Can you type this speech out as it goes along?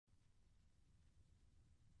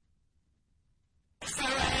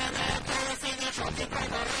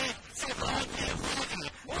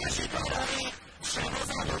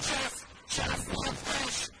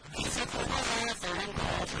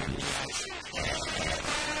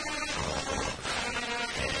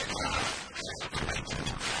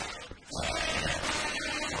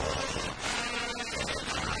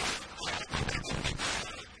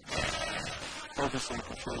the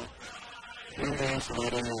soccer show. Emails,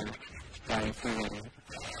 later, and dying for later.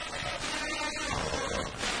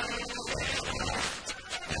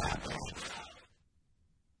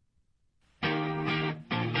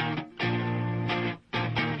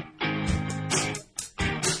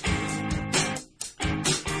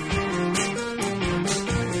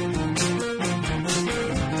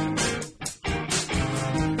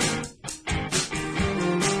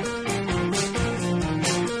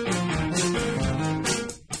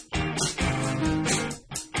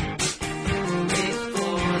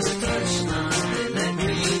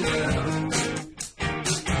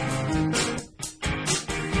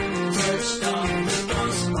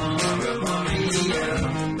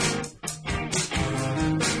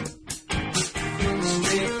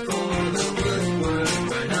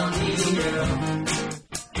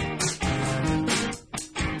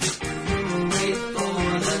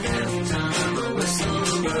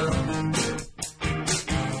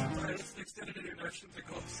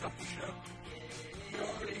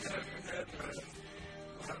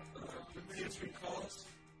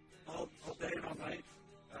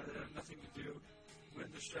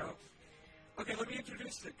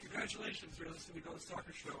 Congratulations, you're listening to Go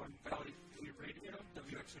Soccer Show on Valley Free Radio,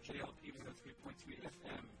 WXOJLP 103.3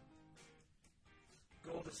 FM.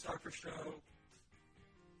 Go the Soccer Show.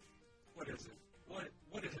 What is it? What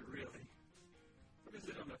is it really? What is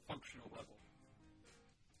it on a functional level?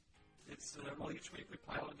 It's, each week we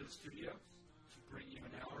pile into the studio to bring you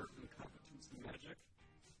an hour of incompetence and magic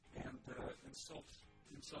and insult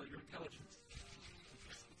your intelligence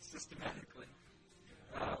systematically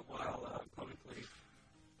while publicly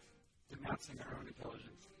denouncing our own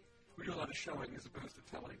intelligence. We do a lot of showing as opposed to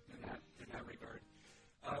telling in that regard.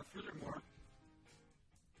 Furthermore,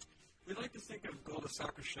 we like to think of Go the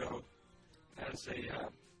Soccer Show as a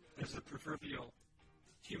proverbial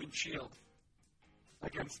human shield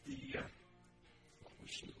against the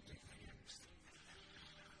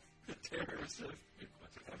terrors of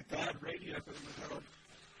bad radio in the world.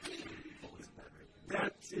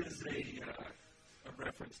 That is a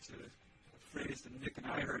reference to a phrase that Nick and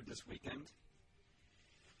I heard this weekend.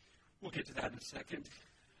 We'll get to that in a second.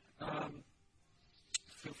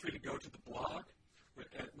 Feel free to go to the blog,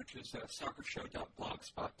 which is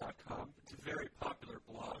soccershow.blogspot.com. It's a very popular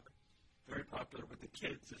blog, very popular with the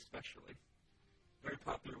kids especially, very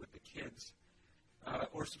popular with the kids.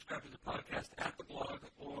 Or subscribe to the podcast at the blog,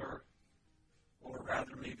 or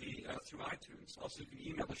rather maybe through iTunes. Also, you can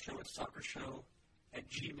email the show at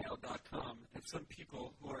soccershow@gmail.com. And some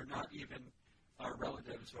people who are not even our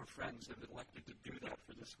relatives or friends have elected to do that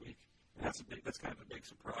for this week. And that's kind of a big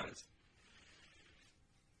surprise.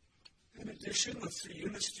 In addition, let's see,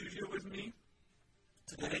 in the studio with me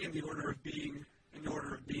today, in the order of being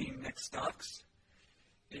Nick Stocks,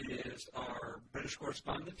 is our British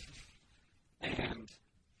correspondent and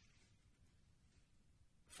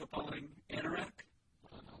footballing anorak,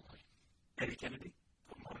 Eddie Kennedy.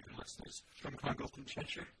 Good morning, listeners. From Congleton,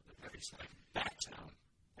 Cheshire. The very side, Backtown,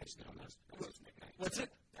 as known as nickname. What's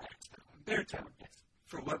it? Backtown. Beartown. Yes.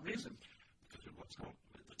 For what reason? Because it was not,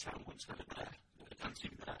 the town once had a bear, and it don't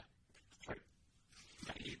seem there. Quite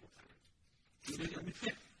medieval time.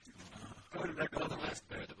 Going back Well, the last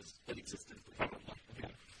bear that existed, probably.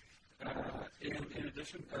 And in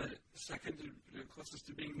addition, second closest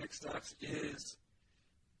to being Nick Stocks is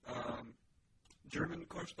German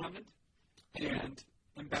correspondent and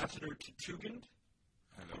ambassador to Tugend.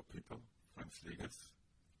 Hello, people. Franz Ligas.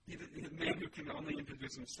 He's a man who can only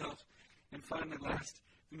introduce himself. And finally, last,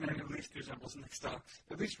 the man who least resembles Nick Stocks,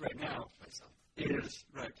 at least right now, is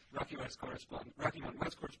Rocky Mountain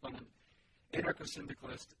West correspondent,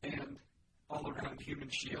 anarcho-syndicalist, and all-around human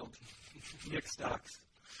shield, Nick Stocks.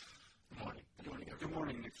 Good morning. Good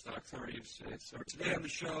morning, Nick Stocks. How are you today? So today on the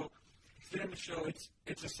show,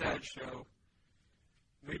 it's a sad show.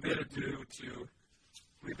 We bid adieu to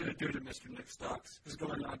Mr. Nick Stocks, who's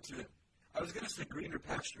going on to, I was going to say greener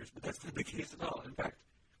pastures, but that's not the case at all. In fact,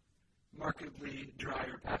 markedly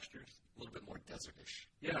drier pastures. A little bit more desert-ish.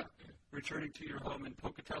 Yeah. Returning to your home in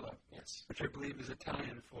Pocatello. Yes. Which I believe is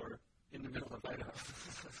Italian for in the middle of Idaho.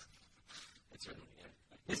 It's certainly, yeah.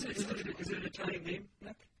 Is it an Italian name,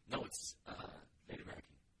 Nick? No, it's Native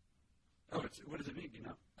American. Oh, what does it mean, do you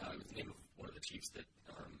know? It was the name of one of the chiefs that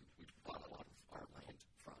we bought a lot of our land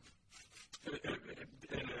from.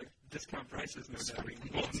 At discount prices, no doubt.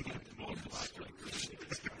 More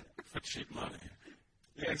for cheap money.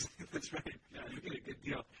 Yes, that's right. Yeah, you get a good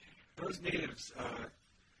deal. Those natives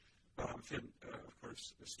fit, of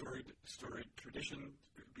course, a storied tradition,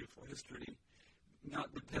 beautiful history,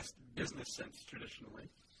 not the best business sense traditionally.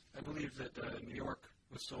 I believe that New York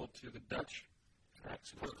was sold to the Dutch correct.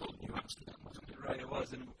 So it was called New Amsterdam, wasn't it? Right, it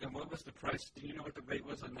was. And what was the price? Do you know what the rate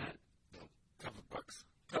was on that? A couple bucks.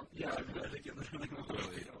 Yeah, I think it literally was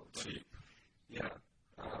Really cheap. Yeah.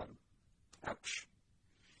 Ouch.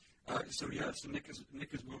 So Nick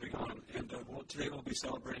is moving on, and today we'll be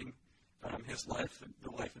celebrating his life,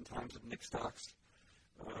 the life and times of Nick Stocks,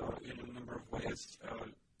 in a number of ways.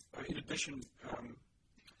 In addition,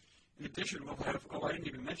 we'll have. Oh, I didn't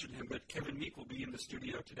even mention him, but Kevin Meek will be in the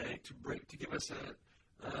studio today to give us a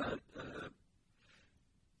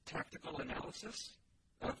tactical analysis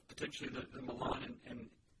of potentially the Milan and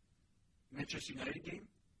Manchester United game.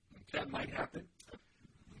 That might happen. It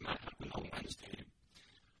might happen on Wednesday.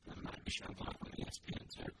 It might be shown live on ESPN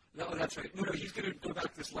too. No, that's right. No, he's going to go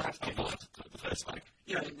back this last game. The first leg.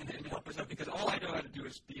 Yeah, and help us out, because all I know how to do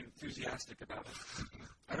is be enthusiastic about it.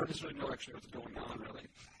 I don't necessarily know actually what's going on, really.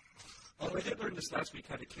 Although I did learn this last week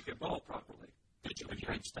how to kick a ball properly. Did you with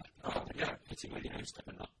your own step? Yeah. Hitting with your own step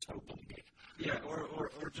and not toe bombing it. Yeah, or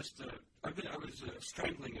just, I was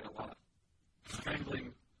strangling it a lot.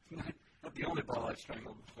 Strangling, not the only ball I've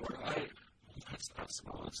strangled before. That's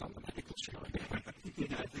well, it's on the medical show again.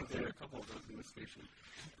 Yeah, I think there are a couple of those in the station.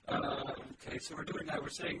 Okay, so we're doing that. We're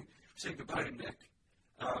saying goodbye to Nick,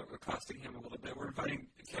 accosting him a little bit. We're inviting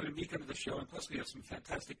Kevin Meek onto the show, and plus we have some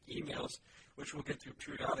fantastic emails, which we'll get to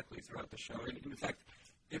periodically throughout the show. And in fact,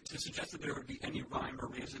 if to suggest that there would be any rhyme or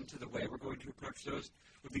reason to the way we're going to approach those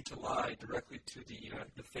would be to lie directly to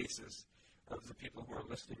the faces of the people who are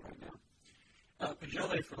listening right now.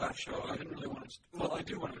 Pajele for last show, I didn't really want to. Well, I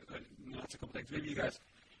do want to announce a couple things. Maybe you guys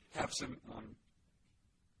have some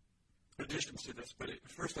additions to this, but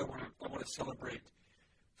first I want to celebrate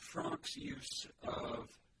Frank's use of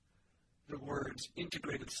the words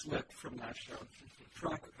 "integrated slip" from last show.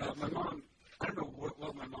 Frank, my mom, I don't know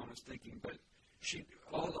what my mom was thinking, but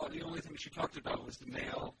the only thing she talked about was the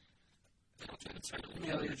male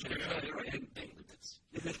genitalia, right? And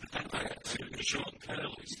short and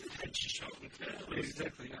curly.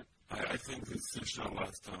 Exactly, yeah. I think this show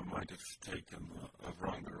last time might have taken a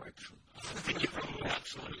wrong direction. I think you're probably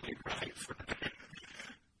absolutely right.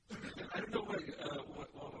 I don't know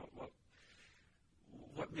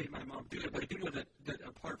what made my mom do it, but I do know that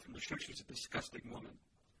apart from the show, she's a disgusting woman.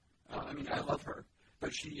 I mean, I love her,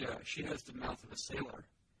 but she has the mouth of a sailor,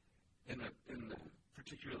 and a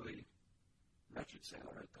particularly wretched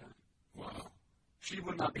sailor at that. Wow. She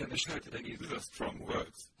would not be on the show today either. These are strong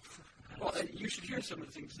words. Well, you should hear some of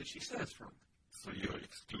the things that she says, Frank. So you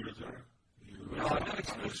excluded her? No, I'm not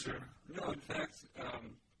excluded her. No, in fact,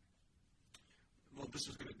 well, this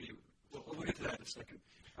is going to be, we'll get to that in a second.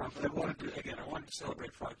 But I wanted to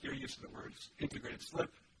celebrate, Frank, your use of the words integrated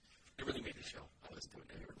slip. It really made the show. I listened to it,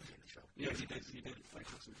 and it really made the show. Yeah, he did. I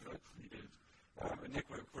listened to it. He did. Nick,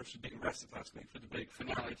 of course, was being arrested last week for the big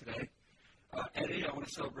finale today. Eddie, I want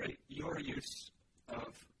to celebrate your use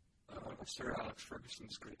of Sir Alex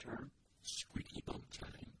Ferguson's great term. Squeaky bum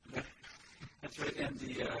time. That's right. And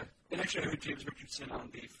actually, I heard James Richardson on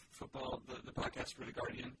the football, the podcast for The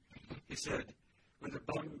Guardian. He said, when the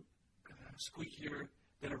bum squeakier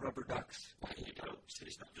than a rubber duck's. There you go. So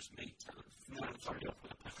it's not just me. No, it's already up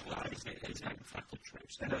with a pack of lies. It's an emphatic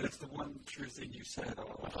truth. I know that's the one true thing you said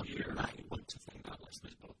all year. I want to think that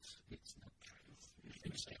listeners' books. It's not truth. You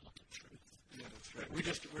can say a lot of truth. Yeah, that's right.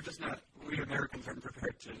 We're just not, we Americans aren't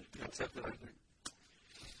prepared to accept that, I think.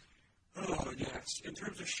 Oh, yes. In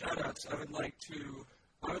terms of shout-outs, I would like to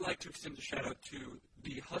extend a shout-out to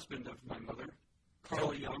the husband of my mother,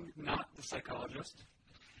 Carl Jung, not the psychologist,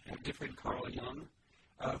 a different Carl Jung,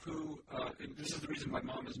 who, and this is the reason my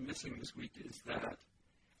mom is missing this week, is that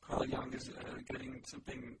Carl Jung is getting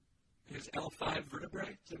something, his L5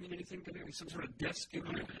 vertebrae, does that mean anything to me? Some sort of disc in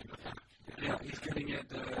there? Yeah, he's getting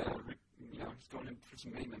it, he's going in for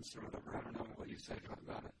some maintenance or whatever. I don't know what you say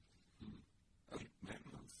about it.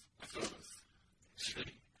 Maintenance. I thought it was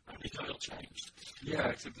shitty. Only oil changed. Yeah,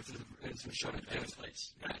 except it's a shut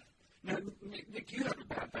place. Yeah. Now, Nick, you have a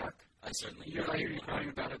bad back. I certainly I hear you crying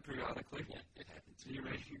about it periodically. Yeah, it happens. So you're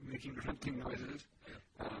making grunting noises.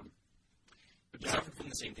 Yeah. But you suffer from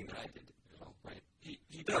the same thing that I did, right?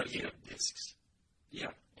 He does. You have discs.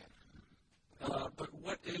 Yeah. But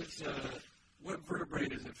what vertebrae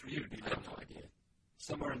is it for you? Do you I have no idea.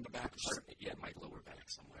 Somewhere in the back part? Yeah, my lower back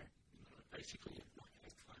somewhere. Basically,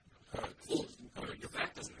 your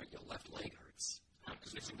back doesn't hurt, your left leg hurts.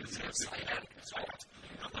 Because it's sciatica.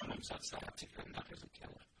 My mom's got sciatica, and that doesn't kill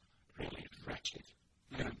her. Really wretched.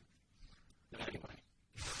 Yeah. But anyway,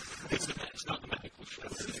 it's not the medical show.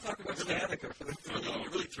 Let's talk about sciatica for the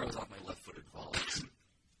It really throws off my left-footed volleys.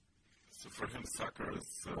 So for him, soccer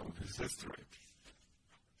is his history.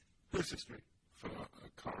 Whose history? For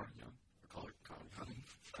Carl Jung. Carl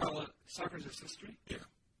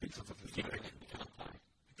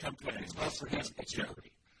Also, it's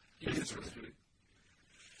Jeopardy. It is Jeopardy.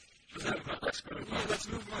 Let's go. Yeah, let's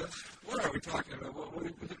move on. What are we talking about?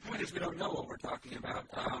 The point is we don't know what we're talking about.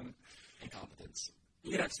 Incompetence.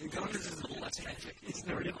 Yes, incompetence is Let's have it. it's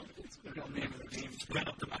the real name of the game. Run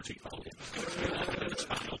up the magic volume. It's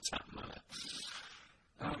final time.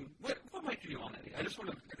 What mic are you on, Eddie? I just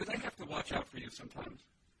want to, because I have to watch out for you sometimes.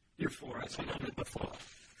 You're 4, I said it before.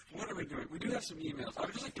 What are we doing? We do have some emails. I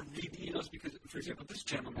would just like to read the emails because, for example, this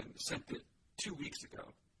gentleman sent it 2 weeks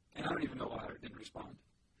ago, and I don't even know why I didn't respond.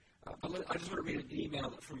 But I just want to read an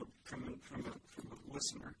email from a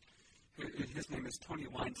listener. His name is Tony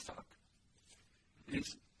Weinstock.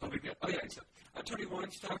 Tony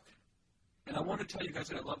Weinstock, and I want to tell you guys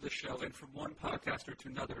that I love this show, and from one podcaster to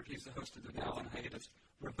another, he's the host of the Now on Hiatus,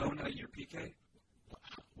 Rabona Your PK.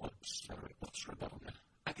 What's Rabona?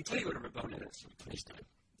 I can tell you what a Rabona is. Please do.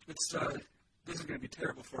 It's, this is going to be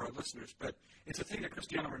terrible for our listeners, but it's a thing that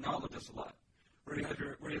Cristiano Ronaldo does a lot, where you have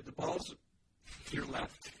the balls to your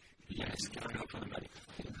left. Yes, going up on the medical.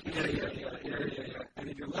 Yeah. And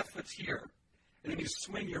then your left foot's here. And then you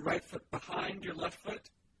swing your right foot behind your left foot.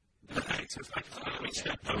 It's a step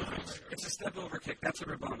over. It's a step over kick. That's a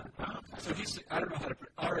Rabona. So I don't know how to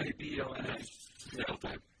put Rabona.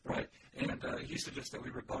 Right. And he suggests that we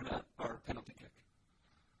Rabona our penalty kick.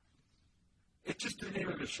 It's just the name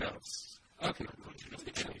of his show. Okay.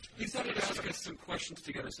 He thought he'd ask us some questions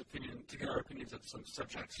to get our opinions on some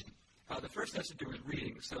subjects. The first has to do with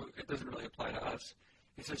reading, so it doesn't really apply to us.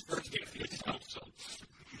 He says, first,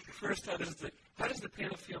 how does the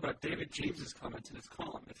panel feel about David James's comments in his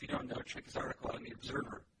column? If you don't know, check his article out in The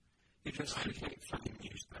Observer. He just fine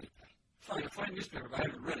newspaper. Fine newspaper, but I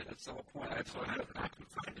haven't read it. That's the whole point. I can find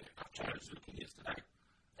it. I've tried to look yesterday.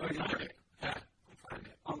 Oh, you found it? Yeah, I find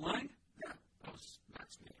it. Online? Yeah.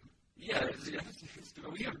 That's me. Yeah,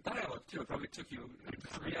 we have dial-up, too. It probably took you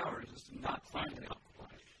 3 hours just to not find it.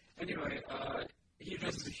 Anyway, he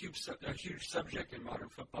addresses a huge subject in modern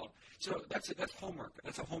football. So that's homework.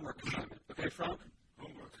 That's a homework assignment. Okay, Frank?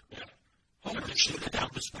 Homework, yeah. Homework is shooting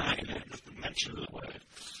down the spine and just to mention the word.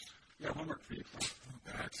 Yeah, homework for you, Frank.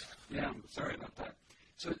 That's Yeah, I'm sorry about that.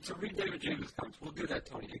 So read David James' comments. We'll do that,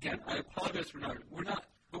 Tony. Again, I apologize we're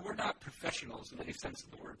not professionals in any sense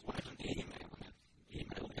of the word. why don't you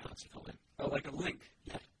email the article in? Oh, like a link?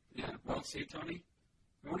 Yeah. Yeah. Well, see, Tony,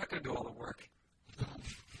 we're not going to do all the work.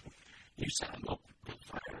 You set him up, we'll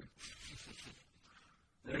fire him.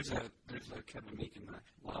 There's a Kevin Meek in the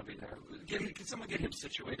lobby there. Can someone get him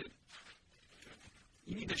situated?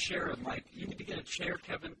 You need to share a mic. You need to get a chair,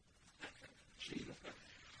 Kevin. Jeez.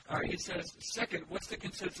 All right, he says, second, what's the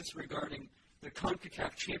consensus regarding the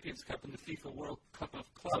CONCACAF Champions Cup and the FIFA World Cup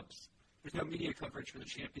of Clubs? There's no media coverage for the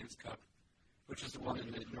Champions Cup, which is the one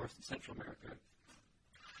in North and Central America.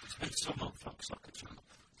 It's been some on Fox Soccer Channel.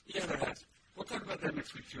 Yeah, there has. We'll talk about that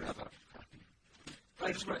next week, too. How about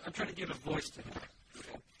I'm trying to give a voice to him.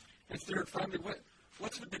 Okay. And third, finally,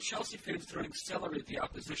 what's with the Chelsea fans throwing celery at the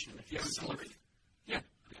opposition? If you haven't Celery? Yeah.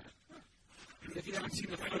 If you haven't seen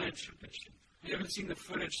the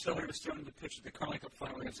footage, Celery was thrown in the pitch at the Carling Cup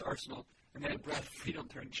final against Arsenal, and then Brad Friedel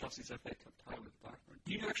turned Chelsea's FA Cup tie with Blackburn.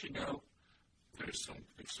 Do you actually know? It's an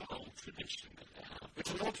old tradition that they have. It's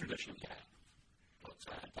an old tradition. Yeah. But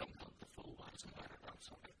I don't know the full ones and whereabouts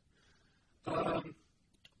of it.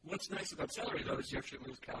 What's nice about celery, though, is you actually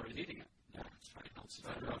lose calories eating it. Yeah, it's very healthy.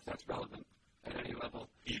 I don't know if that's relevant at any level.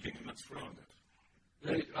 Eating and throwing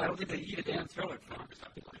it. I don't think they eat it and throw it, Frank.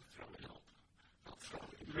 I'd be like throwing it up. Not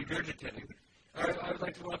throwing it. Regurgitating. All right, I would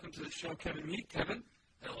like to welcome to the show Kevin Meek. Kevin?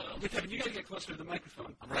 Hello. Yeah, Kevin, you got to get closer to the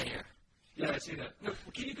microphone. I'm right here. Yeah, I see that. No,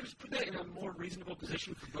 can you just put that in a more reasonable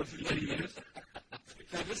position for both of you to use?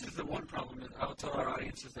 Now, this is the one problem that I'll tell our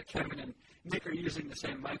audience is that Kevin and Nick are using the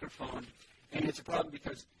same microphone, and it's a problem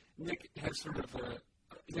because Nick has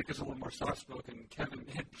Nick is a little more soft-spoken. Kevin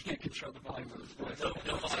can't control the volume of his voice.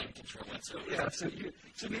 No volume control whatsoever. Yeah, so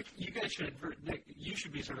Nick, you guys should Nick, you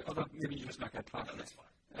should be although maybe you're just not going to talk. No, that's fine.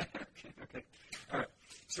 Okay. All right.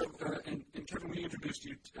 So, and Kevin, we introduced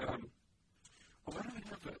you why don't I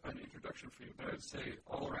have an introduction for you? But I would say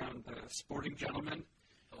all around sporting gentleman.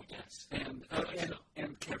 Oh, yes. And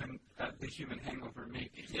Kevin, the human hangover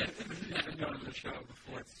Meek. Yeah, never known on the show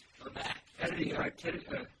before. We're back. Kevin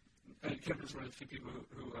is one of the few people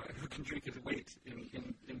who can drink his weight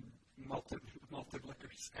in malted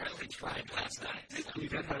liquors. I really tried last night. You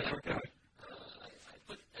did? How did it work out? I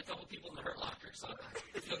put a couple people in the hurt locker, so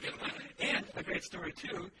I feel good about it. And a great story,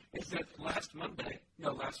 too, is that last Wednesday,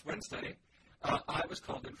 I was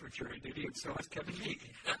called in for jury duty, and so was Kevin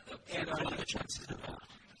Meek. And what are the chances of that?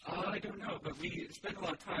 I don't know, but we spent a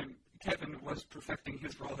lot of time. Kevin was perfecting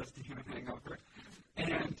his role as the human hangover,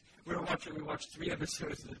 and we were watch it. We watched 3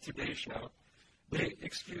 episodes of the Today Show. They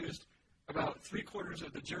excused about 3/4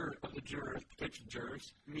 of the potential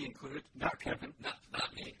jurors, me included, not Kevin. Not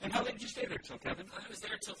me. And how late did you stay there till, Kevin? I was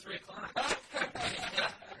there till 3 o'clock. I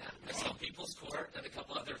saw People's Court and a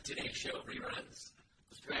couple other Today Show reruns. It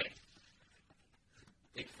was great.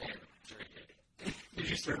 Big fan of jury duty. Did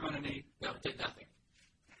you serve on any? No, did nothing.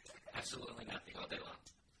 Absolutely nothing all day long.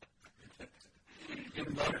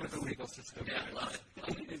 In love with the legal system. Yeah, I love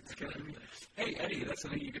it. It's good. Hey, Eddie, that's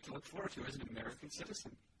something you get to look forward to as an American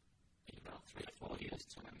citizen. About 3 or 4 years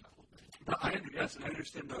to I'm old. But I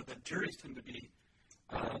understand, though, that juries tend to be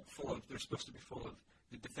they're supposed to be full of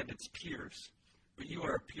the defendant's peers. But you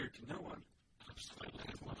are a peer to no one.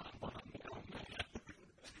 Absolutely. One-on-one.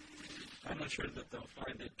 I'm not sure that they'll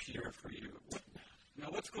find a peer for you.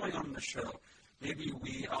 Now, what's going on in the show? Maybe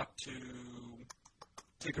we ought to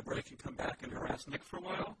take a break and come back and harass Nick for a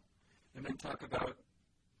while, and then talk about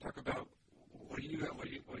what are you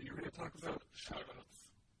going to talk about? Shout-outs.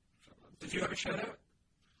 Did you have a shout-out?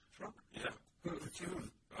 From? Yeah. Who to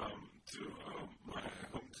whom? To my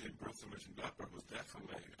home team, Bristol Mission Blackburn, who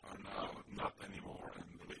definitely are now not anymore in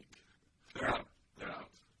the league. They're out. They're out.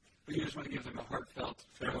 But you just want to give them a heartfelt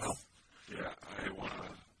farewell. Yeah, I want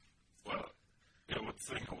to, I would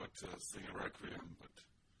sing a requiem, but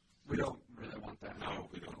we don't really want that. No,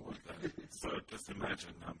 we don't want that. So just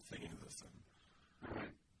imagine I'm singing this. All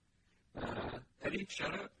right. Eddie,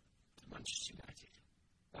 shout out? Manchester United.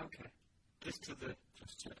 Okay. Just to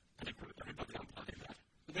everybody on planet that.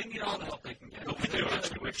 But they need all the help they can get. No, we do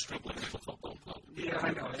actually. We're struggling with the football club. Yeah,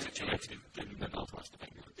 I know. It's situated in the northwest of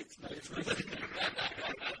England. It's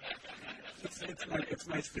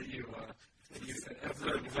nice that you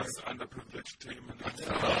this underprivileged team.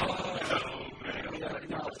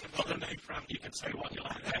 Other than Frank, you can say what you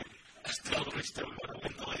like. We still want to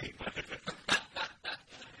win the league.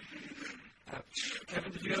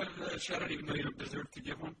 Kevin, did you have a shout out even though you don't deserve to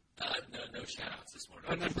give one? No shout outs this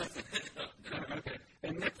morning. No, okay.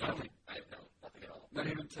 And Nick, finally? I have nothing at all. Not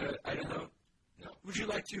even to Idaho? No. Would you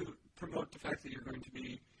like to promote the fact that you're going to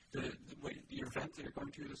be your event that you're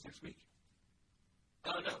going to this next week?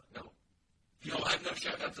 No. No, I have no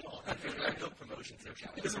shout outs at all. I have no promotions, no shout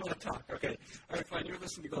outs. He doesn't want to talk. Okay. All right, fine. You're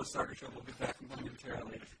listening to Go Soccer Show. We'll be back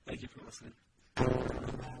momentarily. Thank you for listening.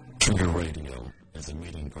 Trigger Radio is a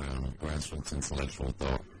meeting ground of grassroots intellectual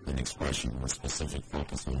thought and expression with specific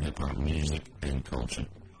focus on hip-hop music and culture.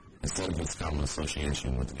 Instead of its common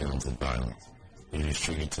association with guns and violence, we use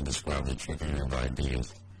trigger to describe the triggering of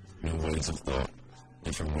ideas, new ways of thought,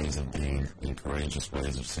 different ways of being, and courageous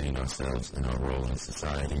ways of seeing ourselves and our role in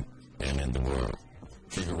society and in the world.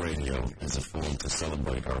 Trigger Radio is a forum to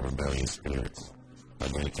celebrate our rebellious spirits, our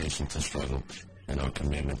dedication to struggle, and our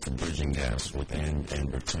commitment to bridging gaps within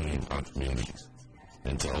and between our communities,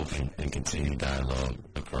 and to open and continue dialogue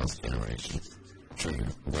across generations. Trigger,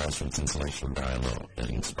 grassroots intellectual dialogue that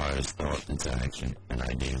inspires thought into action and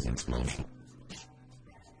ideas into motion.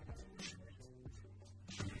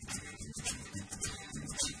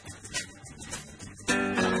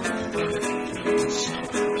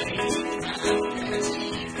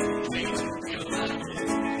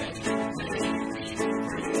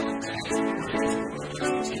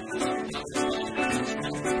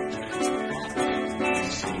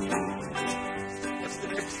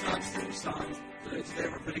 Today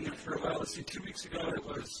we're putting it for a while. Let's see, 2 weeks ago it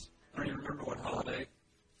was, I don't even remember what holiday. It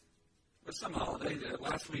was some holiday.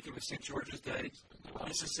 Last week it was St. George's Day.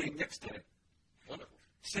 This is St. Nick's Day. Wonderful.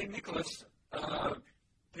 St. Nicholas,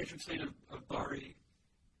 patron saint of Bari,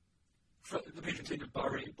 the patron saint of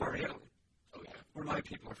Bari, Oh, yeah. where my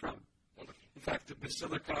people are from. Wonderful. In fact, the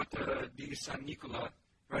Basilicata di San Nicola,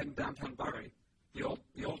 right in downtown Bari, the old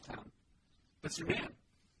town. That's your man.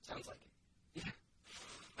 Sounds like it. Yeah.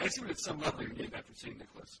 I assume at some level you're named after St.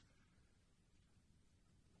 Nicholas.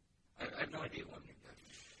 I have no idea what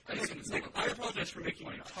I apologize for making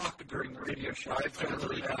you talk during the radio show. I found it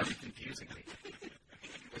really bad. confusing me.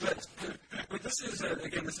 But this is,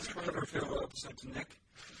 again, this is part of our farewell episode to Nick.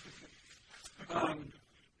 I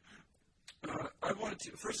wanted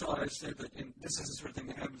to, first of all, I would say that this is the sort of thing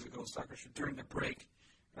that happens at Go Soccer Show during the break.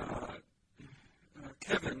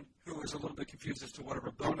 Kevin, who was a little bit confused as to what a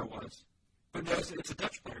Rabona was, but knows that it's a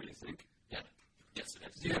Dutch player, you think? Yeah. Yes, it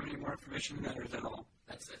is. Do you have any more information on that, or is that all?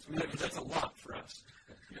 That's a lot for us.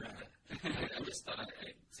 I just thought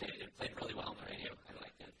it played really well on the radio. I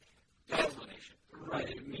liked it. The Yeah. explanation. Right,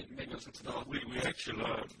 it made no sense at all. We actually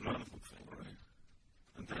learned something, right?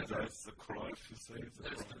 And that's the Cruyff, you say?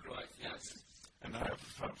 That is the Cruyff, yes. And I have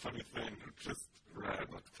a funny thing. Just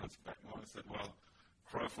read what comes back now. I said, well,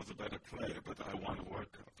 Cruyff was a better player, but I won a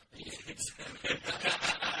World Cup.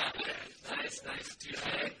 Nice.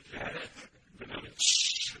 Tuesday. Got it.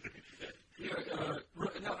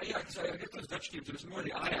 Because I get those Dutch teams. It was more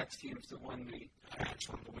the Ajax teams that won the Ajax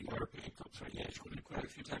won the European Cup. So yeah, it's won it quite a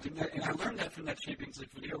few times. And I learned that from that Champions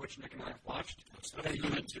League video, which Nick and I have watched.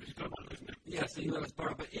 Yes, you let us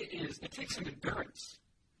borrow, but it takes some endurance.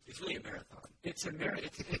 It's really a marathon.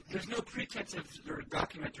 There's no pretense of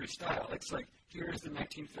documentary style. It's like, here's the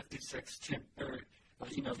 1956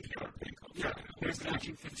 European Cup. Yeah, here's the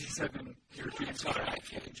 1957 European Cup. I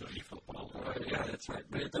can't enjoy football. Yeah, that's right.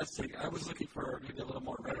 But it does take, I was looking for maybe a little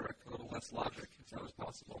more rhetoric, a little less logic, if that was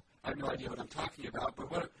possible. I have no idea what I'm talking about, but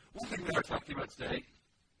one thing we are talking about today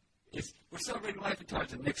is we're celebrating life in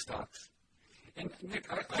times of Nick stocks. And Nick,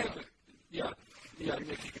 Nick.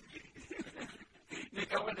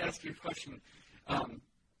 Nick, I wanted to ask you a question. And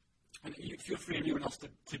you feel free, anyone else,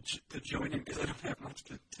 to join in because I don't have much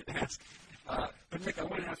to ask. But Nick, I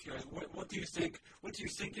want to ask you: what do you think? What do you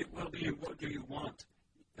think it will be? And what do you want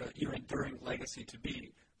your enduring legacy to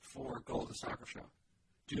be for Goal the Soccer Show?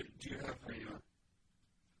 Do you have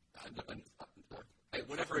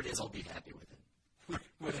whatever it is, I'll be happy with it.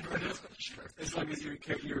 Whatever it is, sure. As long as you're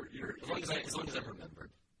as long as I'm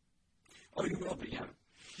remembered. Oh, you will be. Yeah,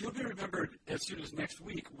 you'll be remembered as soon as next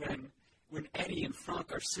week when Eddie and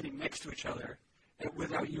Frank are sitting next to each other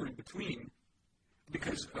without you in between.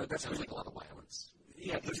 Because that sounds like a lot of violence.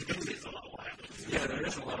 Yeah, there is a lot of violence. Yeah, there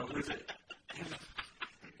is a lot of violence.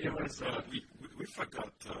 It was. We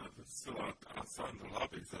forgot still outside in the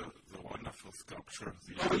lobby the wonderful sculpture.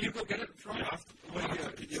 You go get it from? Yeah.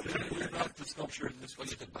 You brought the sculpture.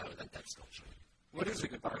 What's a goodbye without that sculpture? What is a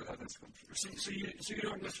goodbye without that sculpture? So you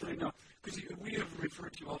don't necessarily know because we have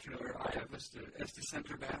referred to you alternately, or I have as the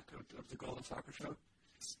center back of the Golden Soccer Show.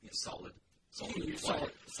 Solid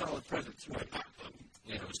presence, right?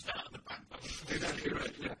 Yeah, it was down the backbone. Exactly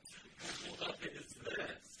right. Yeah. What is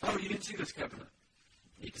this? Oh, you didn't see this, Kevin?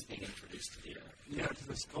 He's being introduced to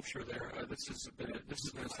the sculpture there. This has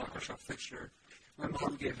been a Soccer Show fixture. My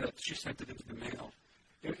mom gave it. She sent it into the mail.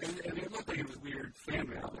 And it looked like it was weird fan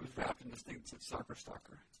mail. It was wrapped in this thing that said Soccer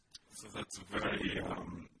Stalker. So that's a very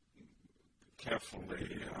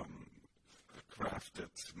carefully crafted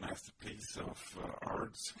masterpiece of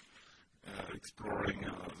art exploring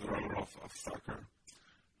the role of soccer.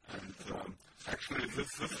 And actually,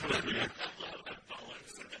 this will be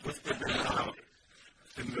now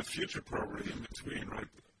in the future, probably in between, right?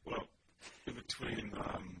 Well, in between.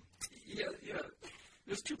 Yeah.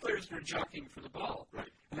 There's two players that are jockeying for the ball,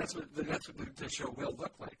 right? And that's what the show will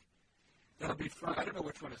look like. That'll be fun. I don't know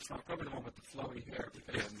which one it's from. Probably the one with the flowy hair.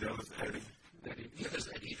 Yeah, the other's Eddie. The other's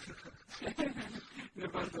Eddie. They're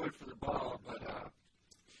both going for the ball,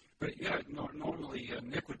 but yeah, normally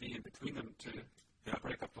Nick would be in between them to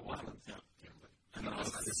break up the violence. Yeah. And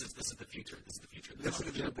this is the future. This is the future.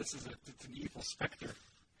 This is an evil specter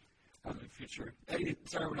of the future. Eddie,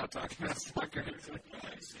 sorry, we're not talking about soccer.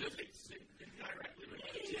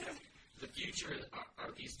 The future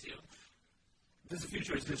are these two. The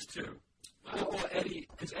future is this too. Well, Eddie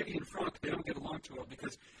and Frank, they don't get along too well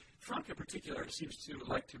because Frank in particular seems to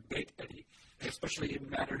like to bait Eddie, especially in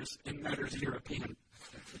matters European.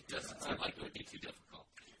 It doesn't sound like it would be too difficult.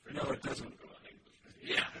 No, it doesn't.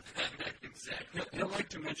 Yeah, exactly. He'll like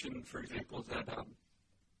to mention, for example, that.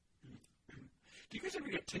 Do you guys ever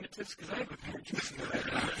get tinnitus? Because I have a pair of right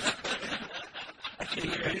now. I can't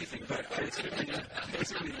hear anything, but I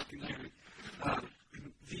assume you can hear me.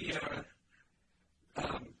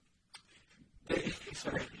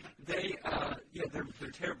 They're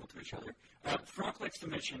terrible to each other. Frank likes to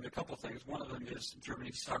mention a couple things. One of them is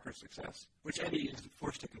Germany's soccer success, which Eddie is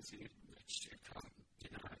forced to concede.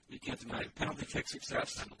 You can't deny it. Penalty kick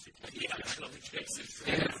success. Penalty kick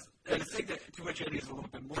success. And the thing to which Eddie is a little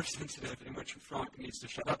bit more sensitive, and which Frank needs to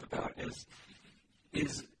shut up about,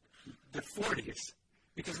 is the 40s.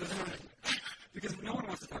 Because no one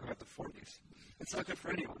wants to talk about the 40s. It's not good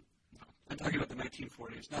for anyone. I'm talking about the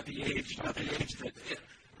 1940s, not the age that.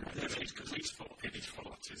 Because he's 40s.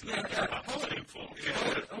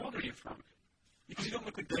 How old are you from? Because you don't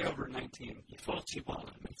look a day over 19. You're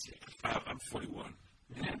 41. I'm 41.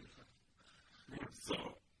 Yeah. So,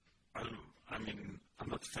 I'm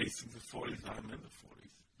not facing the 40s, I'm in the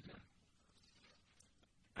 40s. Yeah.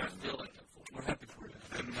 I feel like I'm 40. We're happy for you.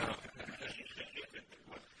 And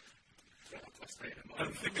I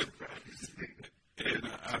think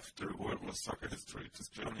after World War Soccer history,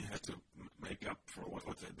 just Germany had to make up for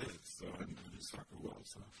what they did. So in the soccer world,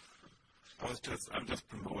 so I'm just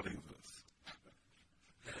promoting this.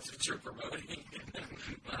 That's what you're promoting.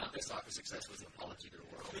 Wow, the soccer success was an apology to the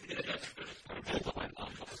world.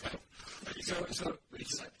 So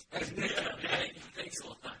thanks a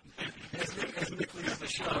lot. quickly as the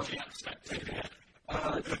show.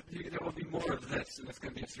 There will be more of this, and it's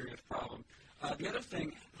going to be a serious problem. The other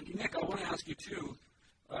thing, Nick, I want to ask you too.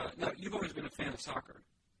 Now, you've always been a fan of soccer.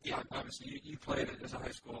 Yeah. Obviously, you played it as a high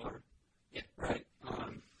schooler. Yeah. Right.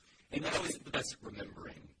 And that's always the best at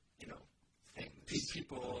remembering, things.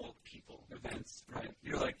 People, events. Right.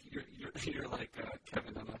 You're like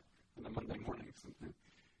Kevin on a Monday morning or something.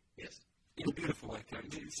 Yes. In a beautiful way,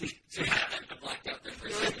 Kevin. See, I blacked out there for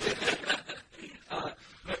a second.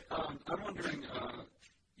 but I'm wondering.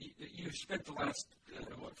 You've spent the last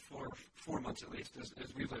 4 months at least,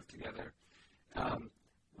 as we lived together,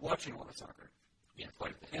 watching a lot of soccer. Yeah,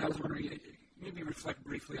 quite a bit. And I was wondering, maybe reflect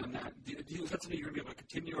briefly on that. Is that something you're going to be able to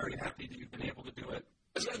continue, or are you happy that you've been able to do it?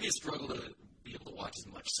 It's going to be a struggle to be able to watch as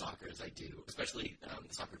much soccer as I do, especially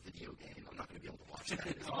the soccer video game. I'm not going to be able to watch that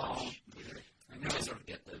as much either. I know. I sort of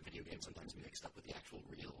get the video game sometimes mixed up with the actual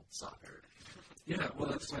real soccer. Yeah, well,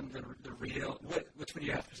 that's when the real. Which one do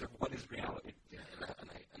you ask yourself? What is reality? Yeah,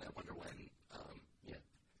 and I wonder when,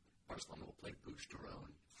 Barcelona will play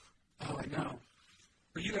Boucheron. Oh, I know.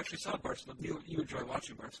 But you actually saw Barcelona. You enjoy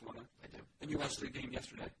watching Barcelona. I do. And you watched the game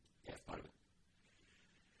yesterday. Yeah, part of it.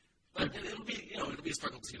 But it'll be a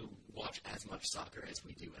struggle to watch as much soccer as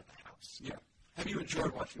we do at the house. Yeah. Have you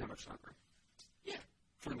enjoyed watching that much soccer? Yeah.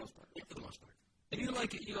 For the most part. Yeah, for the most part. And you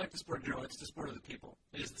like it. You like the sport in general. It's the sport of the people.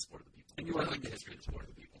 It is the sport of the people. And you like the history of the sport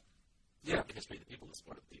of the people. Yeah. The history of the people, the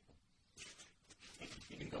sport of the people.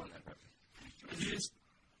 You can go on that route.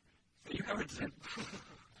 You covered it.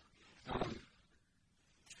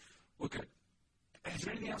 Well, good. Is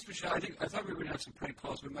there anything else we should? I thought we were going to have some prank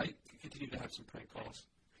calls. We might continue to have some prank calls.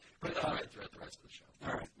 But right throughout the rest of the show.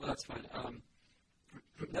 All right. Well, that's fine.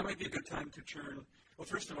 That might be a good time to turn. Well,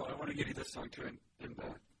 first of all, I want to give you this song too, and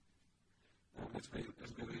as we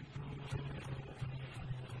leave.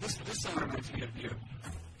 This song reminds me of you.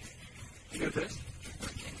 You know this?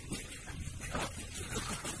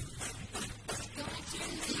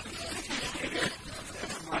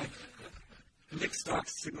 My Nick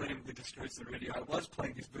Stocks significantly destroys the radio. I was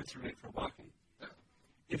playing These Boots Are Made for Walking.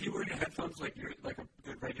 If you were in your headphones like a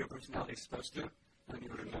good radio personality is supposed to, then you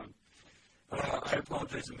would have known. I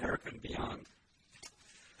apologize, America and beyond.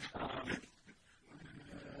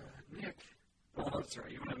 Nick, that's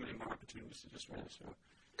right. You won't have many more opportunities to just write a show.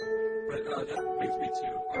 But that brings me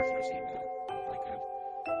to Arthur's email.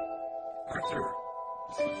 Arthur,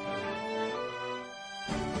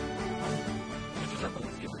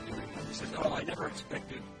 he says, I never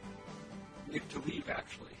expected Nick to leave,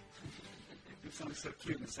 actually. It sounds so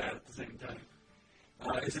cute and sad at the same time.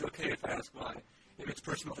 Is it okay if I ask why? If it's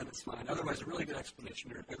personal, then it's fine. Otherwise, a really good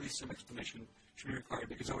explanation, or at least some explanation, should be required,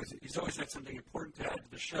 because he's always had something important to add to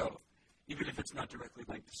the show, even if it's not directly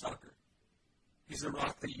linked to soccer. He's the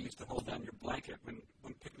rock that you use to hold down your blanket when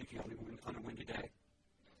picnicking on a windy day.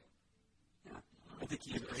 Yeah, I think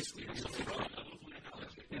he embraced me.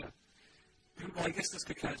 Yeah. Well, I guess this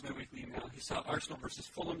could count as my weekly email. He saw Arsenal versus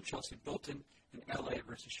Fulham, Chelsea Bolton, and LA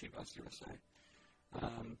versus Chivas USA.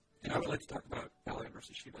 And I would like to talk about LA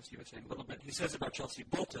versus Chivas USA in a little bit. He says about Chelsea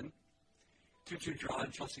Bolton, 2-2 draw,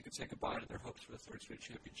 and Chelsea could say goodbye to their hopes for the third straight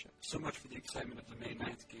championship. So much for the excitement of the May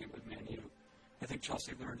 9th game with Man U. I think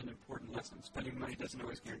Chelsea learned an important lesson. Spending money doesn't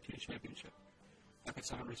always guarantee a championship. I could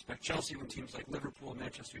someone respect Chelsea when teams like Liverpool,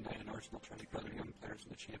 Manchester United, and Arsenal try to grow their young players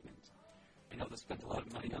into champions. I know they spend a lot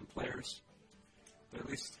of money on players, but at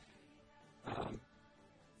least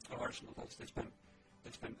Arsenal does. They spend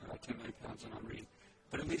 £10 million on Henry.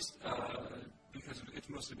 But at least it's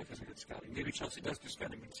mostly because of good scouting. Maybe Chelsea does do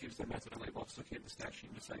scouting, but it seems their method only involves looking at the stat sheet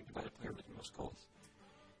and deciding to buy the player with the most goals.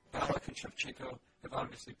 Balak and Shevchenko have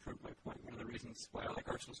obviously proved my point. One of the reasons why I like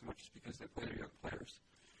Arsenal so much is because they play their young players.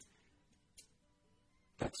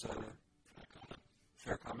 That's a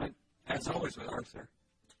fair comment. As always with Arthur.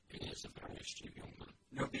 It is a very astute young man.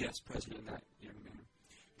 No BS president, that young man.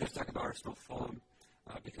 Let's talk about Arsenal Fulham.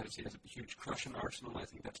 Because he has a huge crush on Arsenal. I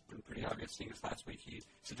think that's been pretty obvious, seeing as last week he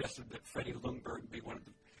suggested that Freddie Ljungberg be one of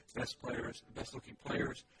the best-looking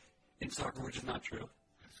players in soccer, which is not true.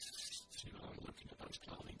 I'm looking at those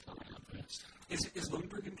Calvin Klein outfits. Is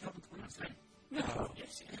Ljungberg in Calvin Klein? No.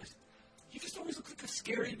 Yes, he is. You just always look like a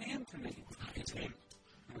scary man to me. It's him.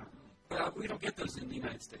 But we don't get those in the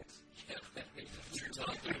United States. Yeah,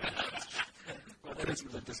 well, that doesn't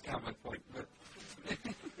really discount my point, but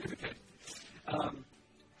okay.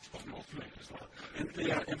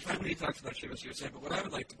 And finally he talks about Chivas USA, but what I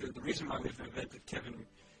would like to do, the reason why we've invented Kevin,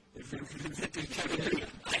 I have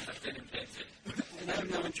been invented. And I have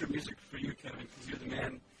no intro music for you, Kevin, because you're the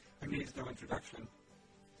man who needs no introduction.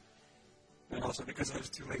 And also because I was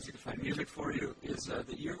too lazy to find music for you, is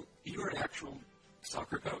that you're an actual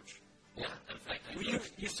soccer coach. Yeah, in fact,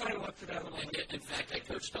 You signed up for that little... In fact, I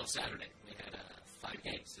coached all Saturday. We had 5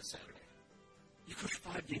 games this Saturday. You coached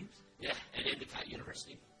 5 games? Yeah, at Endicott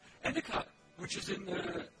University. Endicott, which is in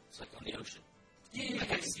the... It's like on the ocean. Yeah. I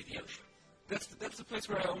got to see the ocean. That's the place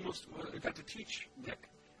where I almost got to teach, Nick,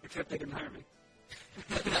 except they didn't hire me.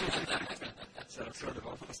 So sort of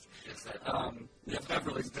almost. Yes, that, yeah,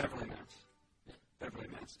 Beverly Mass. Beverly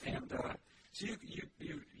Mass. And so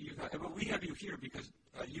well, we have you here because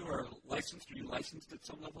you are licensed. Are you licensed at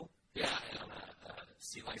some level? Yeah, I am a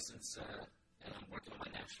C license, and I'm working on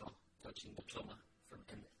my national coaching diploma from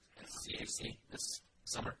CAC this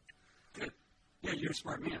summer. Good. Yeah, you're a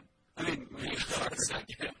smart man. I mean,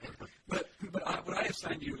 but what I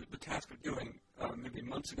assigned you the task of doing maybe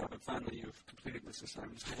months ago, but finally you've completed this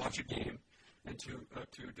assignment, is to watch a game and to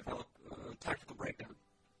develop a tactical breakdown.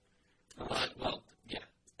 Well, yeah.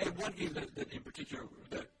 And one game that in particular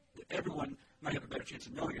that everyone might have a better chance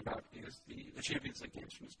of knowing about is the Champions League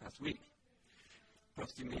games from this past week.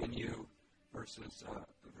 Both the Man U versus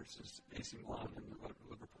AC Milan and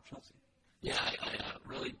Liverpool Chelsea. Yeah, I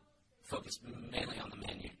really focused mainly on the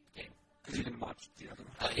Man U game. Because you didn't watch the other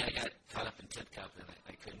one? Yeah, I got caught up in Tip Cup, and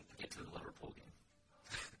I couldn't get to the Liverpool game.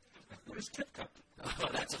 What is Tip Cup? Oh,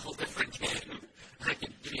 that's a whole different game. I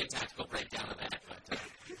can give you a tactical breakdown of that. But,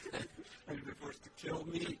 you've been forced to kill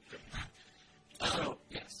me.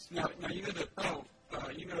 Yes. Now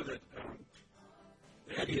you know that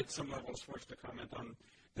Eddie at some level is forced to comment on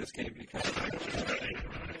this game because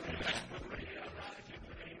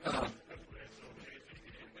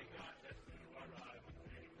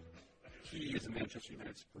he is a Manchester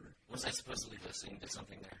United supporter. Was I supposedly listening to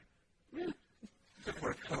something there? Yeah. Good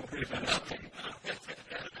work. Don't worry about it. Okay.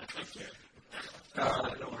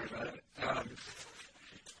 Don't worry about it.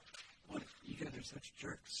 You guys are such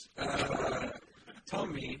jerks. Tell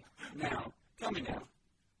me now.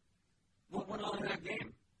 What went on in that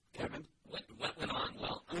game, Kevin? What went on?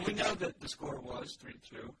 Well, we know that the score was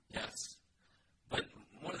 3-2. Yes. But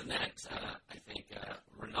more than that, I think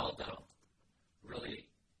Ronaldo really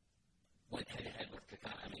went head-to-head with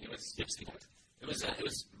Kaká. I mean, it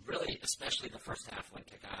was really, especially the first half when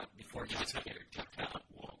Kaká, before he was here, Kaká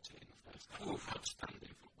walked in the first half.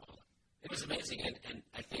 Outstanding football. It was amazing, and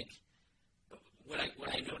I think what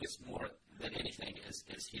I noticed more than anything is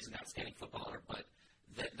he's an outstanding footballer, but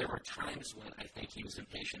there were times when I think he was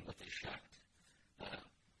impatient with his shot.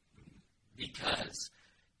 Because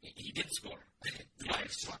he did score.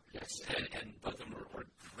 Yes. And both of them were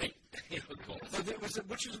great goals.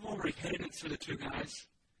 Which was the one where he headed it through the two guys?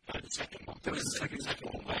 The second one. There was the second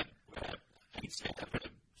one where he said that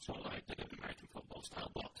sort of like the American football style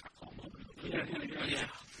block tackle. Yeah.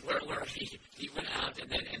 Where he went out and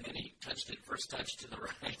then he touched it, first touch to the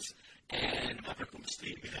right, and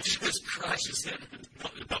Steve just crushes him and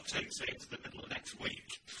not takes it to the middle of next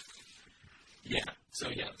week. So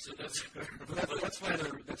that's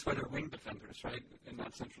why they're wing defenders, right, and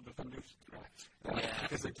not central defenders. Right.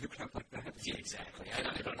 Because they do count like that. Yeah, exactly.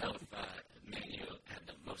 I don't know if Man U had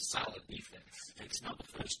the most solid defense. It's not the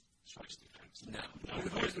first choice defense. No.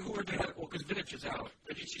 Who are they? Well, because Vidic is out.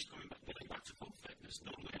 Vidic is getting back to full fitness.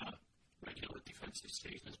 Normally our regular defensive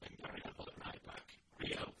season has been Gary Neville at right back,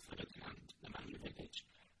 Rio Ferdinand, Nemanja Vidic,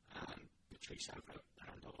 and Patrice Evra,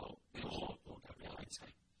 or Gabriel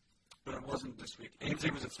Ainsley. But it wasn't this week. Ainsley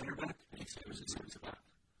was at center back? Ainsley was at center back.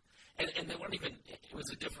 And they weren't even, it was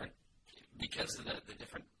a different, because of the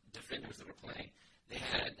different defenders that were playing,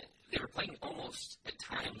 they were playing almost at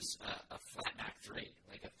times a flat back three,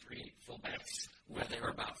 like a three fullbacks, where they were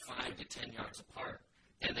about 5 to 10 yards apart,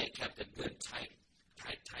 and they kept a good tight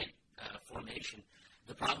formation.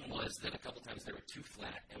 The problem was that a couple times they were too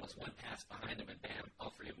flat, and was one pass behind them, and bam, all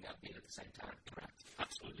three of them got beat at the same time. Correct.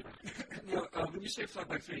 Absolutely right. Now, when you say flat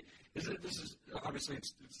back three, this is obviously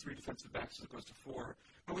it's 3 defensive backs as opposed to 4.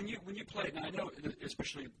 But when you play, now I know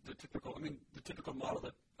especially the typical model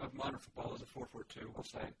of modern football is a 4-4-2, we'll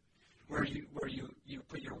say, where you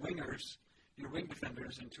put your wingers, your wing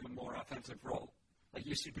defenders into a more offensive role. Like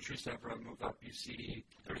you see Patrice Evra move up, you see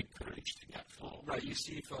they're encouraged to get full. Right, you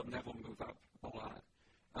see Phil Neville move up a lot.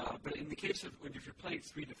 But in the case of if you're playing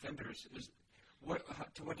 3 defenders,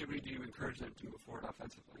 to what degree do you encourage them to move forward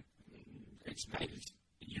offensively? It's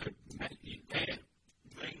you're mainly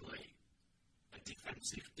a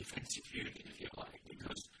defensive unit, if you like,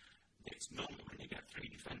 because it's normally when you get 3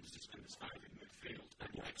 defenders to spend 5 in midfield, and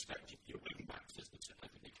you expect your wing backs, as the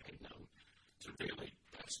typically became known, to really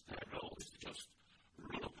best their role is to just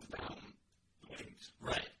run up and down the wings.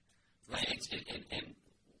 Right. And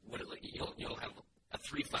you'll have a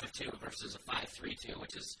 3-5-2 versus a 5-3-2,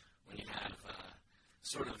 which is when you have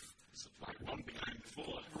sort of like one behind the 4.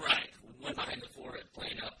 Right. one behind the forward,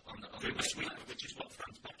 playing up on the right sweep, side. which is what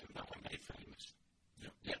Franz Beckenbauer made famous.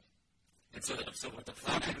 Yeah. And so with the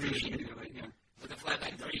flat back three, with the flat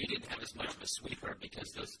back three, you didn't have as much of a sweeper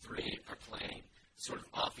because those three are playing sort of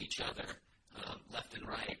off each other, left and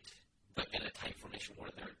right, but in a tight formation where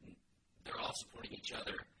they're all supporting each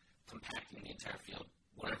other, compacting the entire field,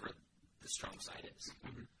 whatever the strong side is.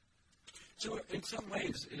 Mm-hmm. So in some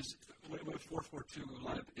ways, with 4-4-2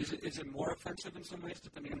 lineup, is it more offensive in some ways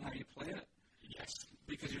depending on how you play it? Yes.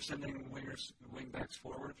 Because you're sending wing backs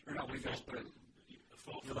forward, or not wing backs, but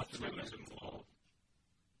the left and right is a more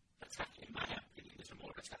attacking, in my opinion, is a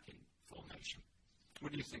more attacking formation.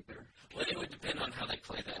 What do you think there? Well, it would depend on how they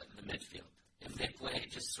play the midfield. If they play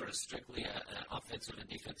just sort of strictly an offensive and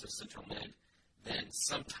defensive central mid, then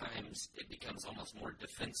sometimes it becomes almost more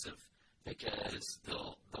defensive because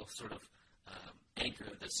they'll sort of anchor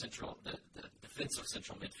the defensive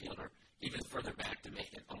central midfielder even further back to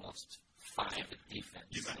make it almost 5 at defense.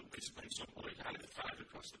 You might anticipate somebody kind of 5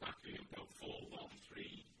 across the back and go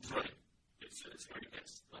 4-1-3. Right. It's very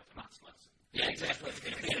it's like a maths lesson. Yeah, exactly.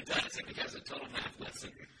 It does. It becomes a total math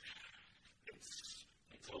lesson.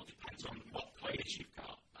 It all depends on what players you've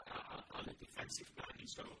got on a defensive line.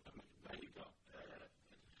 So there you've got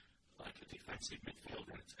like a defensive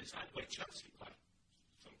midfielder. It's like where Chelsea play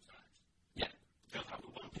sometimes. Yeah. They'll have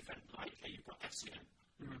a one defender. Like you've got Essien,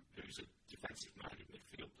 who's a defensive-minded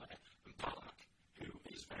midfield player, and Ballack, who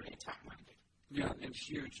is very attack-minded. Yeah, and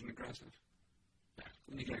huge and aggressive. Yeah.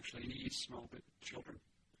 And he actually eats small children.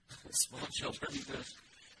 Small children. He does.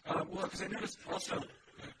 Well, because I noticed also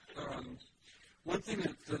one thing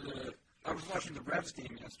that I was watching the Revs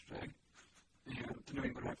game yesterday, and the New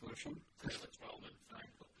England Revolution. Alex Wellman,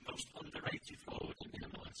 most underrated forward in the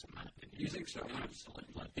MLS, in my opinion. You think so? Yeah.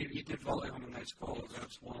 Absolutely. He did volley home a nice goal. The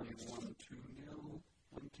Revs won 1-2-0.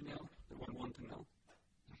 1-0. They won 1-0.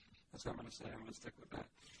 That's what I'm going to say. I'm going to stick with that.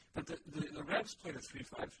 But the Revs played a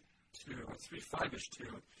 3-5-2, a 3-5-ish 2.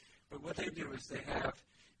 But what they do is they have,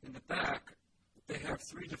 in the back, they have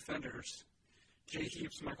 3 defenders, Jay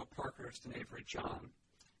Heaps, Michael Parkhurst, and Avery John.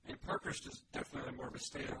 And Parkhurst is definitely more of a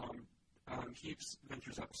stay-at-home. Heaps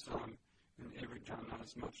ventures up some, and Avery John not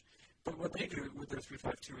as much. But what they do with their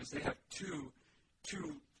 3-5-2 is they have two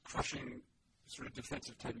crushing sort of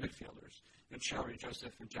defensive-type midfielders, and Showery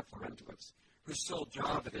Joseph and Jeff Laurentowicz, whose sole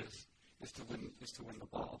job it is to win the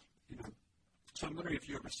ball. You know, so I'm wondering if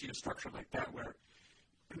you ever see a structure like that where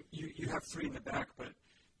you have 3 in the back, but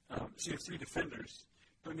so you have 3 defenders,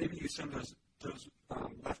 but maybe you send those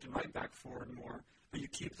left and right back forward more, but you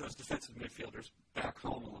keep those defensive midfielders back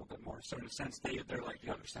home a little bit more. So in a sense, they're like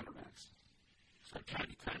the other center backs. So it kind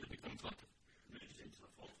of becomes like into the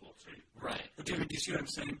 4-4-2. Right. But David, do you see what I'm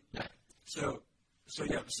saying? Yeah. So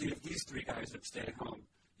you have these 3 guys that stay at home.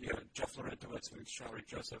 You have Jeff Laurentowicz and Showery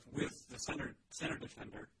Joseph with the center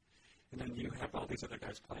defender, and then you have all these other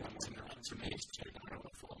guys playing on one side. It's amazing to narrow a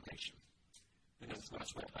formation. That's what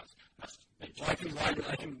that's well,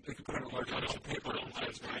 I can put on a large piece of paper.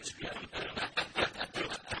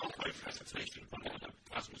 Presentation on a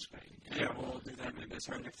plasma screen. Yeah, we'll do that maybe.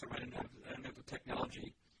 Sorry, next time I didn't have the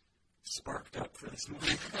technology sparked up for this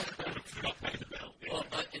morning. Well,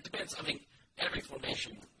 it depends. I mean, every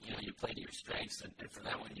formation, you play to your strengths, and for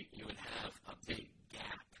that one, you would have a big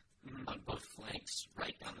gap on both flanks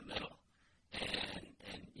right down the middle.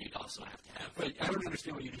 And you'd also have to have... Wait, I don't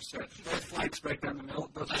understand what you just said. Both flanks right down the middle?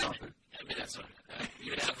 Those are something. I mean, that's what...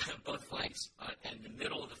 you would have both flanks in the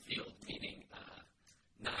middle of the field, meaning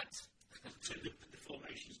not... So the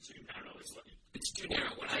formation is too narrow. It's too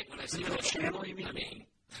narrow. When I say middle channel, you mean? I mean,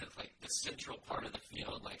 like the central part of the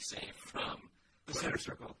field, like, say, from... The center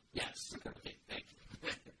circle. Yes. Okay, thank you.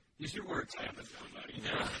 Use your words. I haven't done that.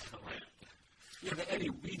 Yeah, but Eddie,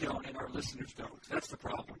 we don't, and our listeners don't. That's the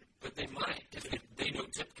problem. But they might, if they know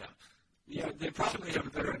Tip Cup. Yeah, they probably have a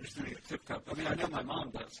better understanding of Tip Cup. I mean, I know my mom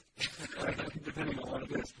does, depending on what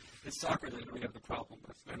it is. It's soccer that we have the problem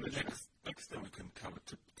with. And the next time we can cover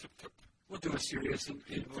Tip Cup. We'll do a serious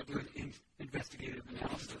investigative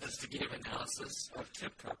analysis. Investigative analysis of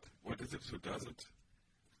Tip Cup. What is it? Who does it?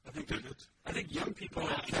 I think young people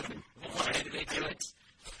like Kevin. Why do they do it?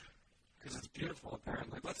 Because it's beautiful,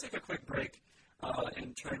 apparently. Let's take a quick break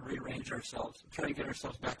and try and rearrange ourselves. Try and get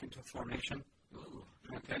ourselves back into a formation. Ooh.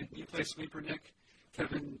 Okay. You play sweeper, Nick.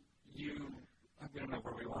 Kevin, we don't know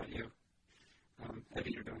where we want you.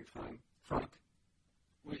 Eddie, you're doing fine. Frank,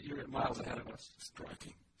 you're miles ahead of us.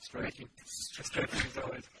 Striking. Striking as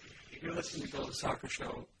always. You're listening to the Soccer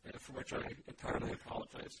Show, for which I entirely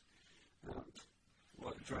apologize.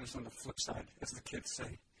 Well, join us on the flip side, as the kids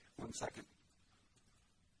say. 1 second.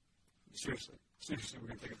 Seriously. Seriously, we're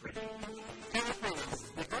going to take a break. Cada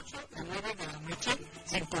jueves de 8 a 9 de la noche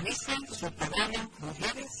sintoniza su programa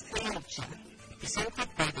Mujeres en la Lucha. Presented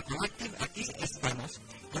by the collective Aquí Estamos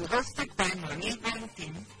and hosted by Manuel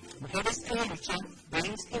Valentín. Mujeres en la Lucha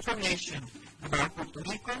brings information about Puerto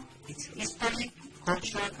Rico, its history,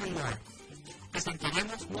 culture and more.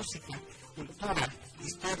 Presentaremos música, cultura,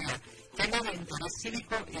 historia, temas de interés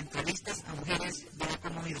cívico y entrevistas a mujeres de la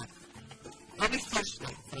comunidad. Every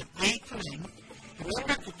Thursday from 8 to 9,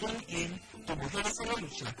 remember to tune in to Mujeres en la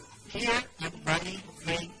Lucha here at Valley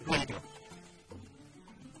Free Radio.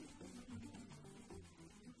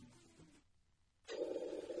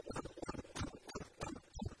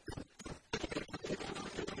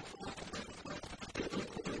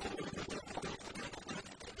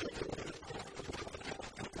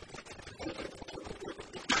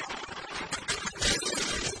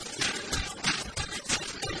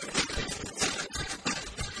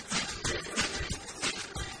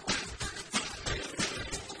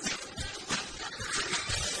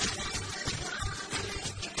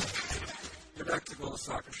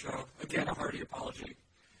 Soccer show. Again, a hearty apology.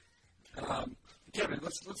 Kevin,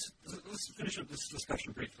 let's finish up this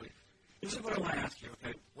discussion briefly. This is what I want to ask you,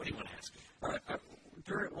 okay? What do you want to ask me? All right.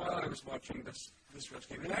 While I was watching this Reds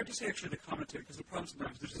game, and I have to say actually the commentary, because the problem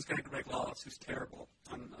sometimes there's this guy Greg Lawless who's terrible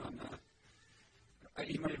I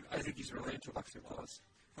think he's related to Alexi Lawless.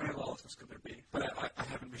 How many Lawlesses could there be? But I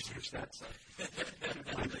haven't researched that, so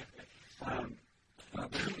but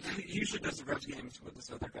he usually does the Reds games with this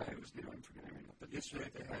other guy who's new. I'm forgetting right now. But yesterday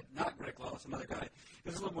they had not Greg Lawless, another guy. It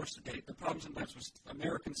was a little more sedate. The problem sometimes with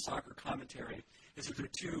American soccer commentary is that they're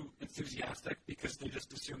too enthusiastic because they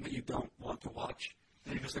just assume that you don't want to watch.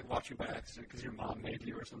 And you're just like watching by accident because your mom made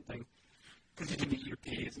you or something. Because you didn't eat your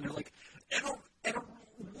peas. And they're like, and a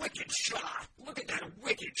wicked shot. Look at that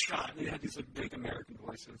wicked shot. And they had these like big American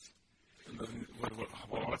voices.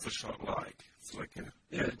 What's a shot like? It's like a...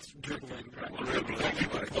 Yeah, it's dribbling. Right?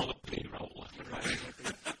 Like call a P-roll.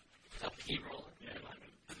 A P-roll?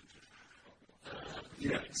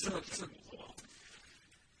 Yeah, so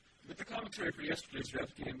but the commentary for yesterday's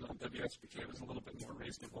Reds game on WSBK was a little bit more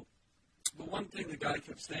reasonable. But one thing the guy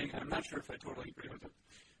kept saying, and I'm not sure if I totally agree with it,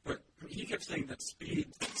 but he kept saying that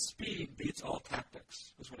speed beats all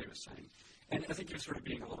tactics, was what he was saying. And I think he was sort of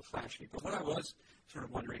being a little flashy. But what I was sort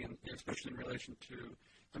of wondering, and especially in relation to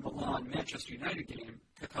the Milan-Manchester United game,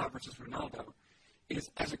 Kaká versus Ronaldo, is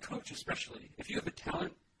as a coach especially, if you have a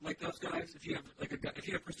talent like those guys, if you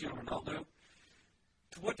have Cristiano Ronaldo,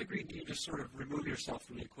 to what degree do you just sort of remove yourself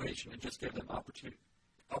from the equation and just give them opportunity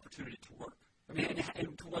to work? I mean, and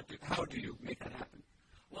how do you make that happen?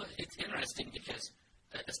 Well, it's interesting because,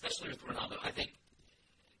 especially with Ronaldo, I think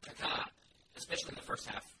Kaká, especially in the first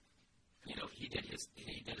half, he did his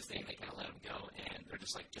thing. They kind of let him go, and they're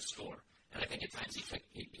just like, just score. And I think at times he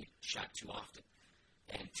shot too often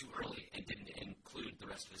and too early, and didn't include the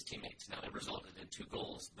rest of his teammates. Now it resulted in 2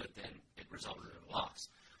 goals, but then it resulted in a loss.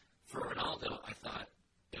 For Ronaldo, I thought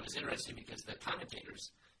it was interesting because the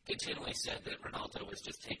commentators continually said that Ronaldo was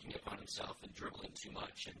just taking it upon himself and dribbling too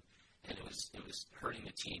much, and it was hurting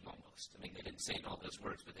the team almost. I mean, they didn't say it in all those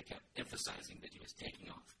words, but they kept emphasizing that he was taking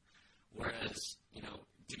off. Whereas,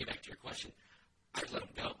 to get back to your question, I'd let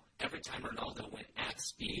him go. Every time Ronaldo went at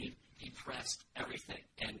speed, he pressed everything,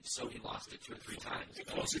 and so he lost it 2 or 3 times. It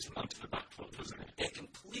forces him onto the back foot, doesn't it? It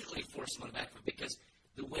completely forced him on the back foot because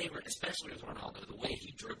the way, especially with Ronaldo, the way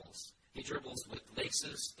he dribbles with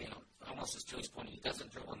laces, almost as Joe's pointing, he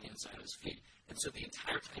doesn't dribble on the inside of his feet, and so the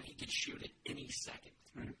entire time he could shoot at any second.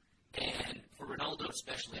 Mm-hmm. And for Ronaldo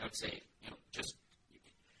especially, I would say, just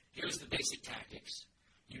here's the basic tactics.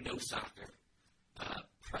 Soccer,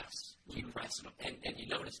 press. You press him, and you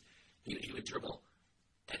notice he would dribble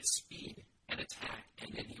at speed and attack,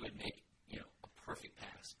 and then he would make a perfect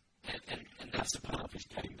pass. And that's the part of his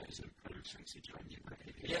game that has improved since he joined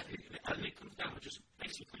United. Yeah, and it comes down to just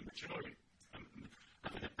basically maturing,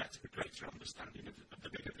 having a better, greater understanding of the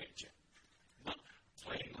bigger picture. Not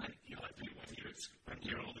playing like you do when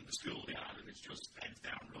you're all in the schoolyard and it's just heads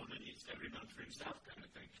down running, it's every man for himself kind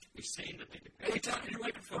of thing. He's seeing the bigger picture. Hey, talk to your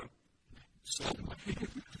microphone.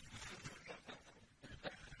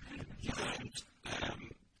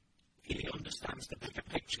 And he understands the bigger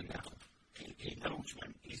picture now. He knows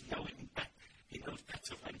when he's knowing that he knows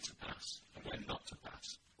better when to pass and when not to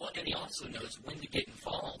pass. Well, and he also knows when to get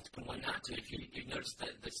involved and when not to. If you notice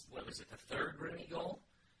that the third Rooney goal,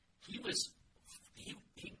 he was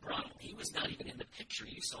not even in the picture.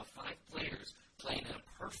 You saw 5 players playing in a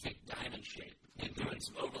perfect diamond shape and doing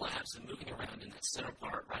some overlaps and moving around in that center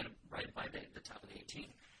part right by the top of the 18.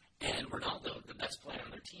 And Ronaldo, the best player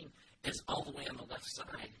on their team, is all the way on the left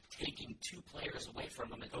side, taking 2 players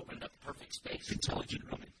from him and opened up perfect space. Intelligent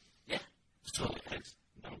running. Yeah. It's totally has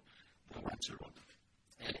no answer on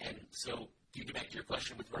it. And so, to get back to your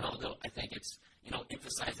question with Ronaldo, I think it's,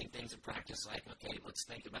 emphasizing things in practice like, okay, let's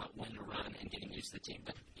think about when to run and getting used to the team.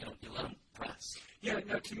 But, you let them press. Yeah,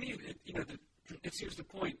 no, to me, it seems the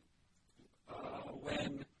point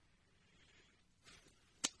when,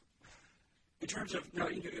 in terms of,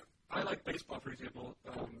 I like baseball, for example,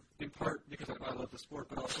 in part because I love the sport,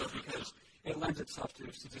 but also because it lends itself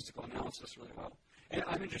to statistical analysis really well. And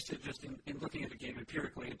I'm interested just in looking at a game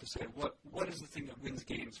empirically and to say, what is the thing that wins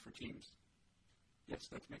games for teams? Yes,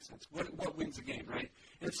 that makes sense. What wins a game, right?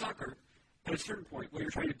 In soccer, at a certain point, what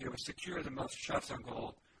you're trying to do is secure the most shots on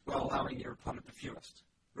goal while allowing your opponent the fewest,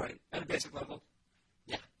 right? At a basic level?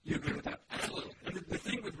 Yeah. You agree with that? Absolutely. And the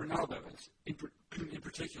thing with Ronaldo is, in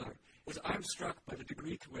particular, is I'm struck by the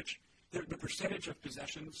degree to which the percentage of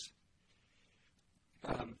possessions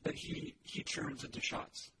that he churns into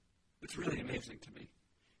shots. It's really amazing to me.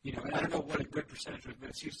 And I don't know what a good percentage was, but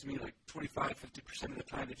it seems to me like 25, 50% of the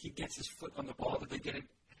time that he gets his foot on the ball, that they get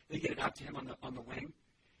it out to him on the wing.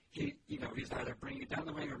 He's either bringing it down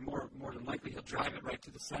the wing or more than likely he'll drive it right to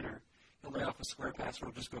the center. He'll lay off a square pass or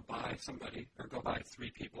he'll just go by somebody or go by three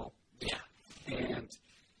people. Yeah. And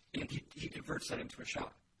he converts that into a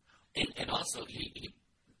shot. And also, you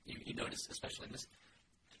notice, especially in this,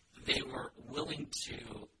 they were willing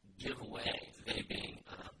to give away, they being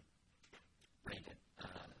Brandon.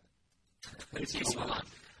 They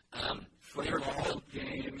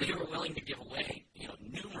were willing to give away,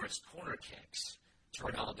 numerous corner kicks to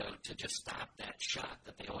Ronaldo to just stop that shot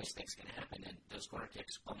that they always think is going to happen. And those corner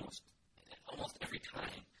kicks almost every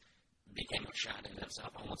time became a shot in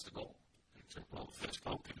itself, almost a goal. First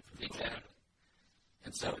goal. Exactly.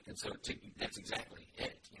 And so that's exactly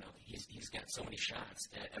it. He's got so many shots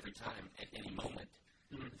every time at any moment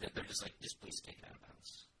that they're just like, just please take it out of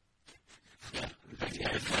bounds.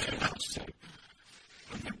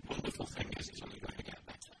 And the wonderful thing is he's only going to get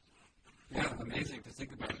better. Yeah, amazing to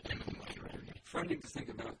think about. Frightening to think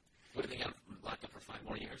about. What do they got locked up for 5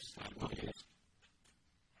 more years? 5 more years.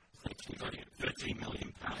 13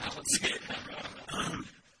 million pounds.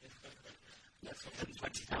 That's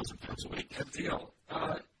 £20,000 a week. A deal.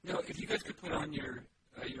 If you guys could put on your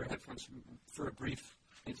headphones for a brief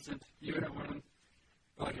instant, you and everyone.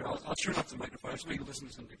 Here, I'll turn off the microphone so we can listen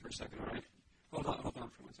to something for a second, all right? Hold on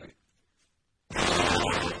for 1 second.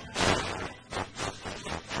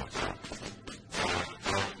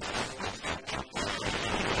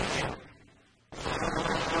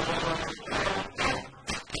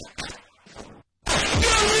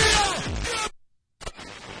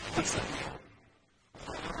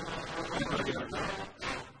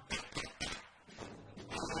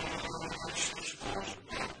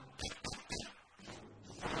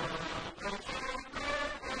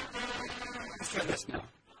 Let's try this now.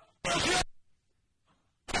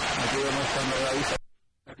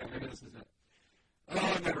 Okay, maybe this is it.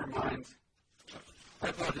 Oh, never mind. I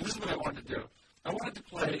apologize. This is what I wanted to do. I wanted to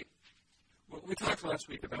play. Well, we talked last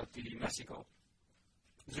week about the Messi goal.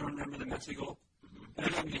 Does anyone remember the Messi goal? And I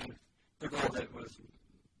don't mean the goal that was.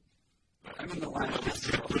 I mean the line of this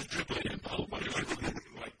goal. It was dribbling involved, but it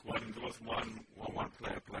was one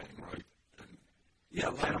player playing, right? Yeah,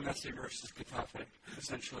 Lionel Messi versus Getafe,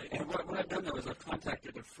 essentially. And what I've done, though, is I've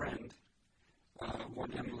contacted a friend,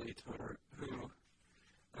 one Emily Toder, who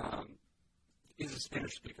is a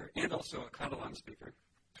Spanish speaker and also a Catalan speaker.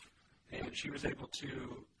 And she was able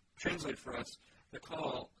to translate for us the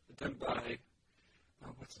call done by,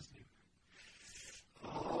 what's his name?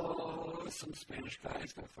 Oh, some Spanish guy.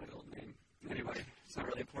 He's got a funny old name. Anyway, it's not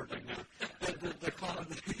really important right now. The call,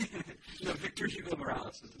 Victor Hugo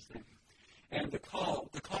Morales is his name. And the call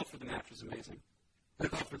for the match was amazing. The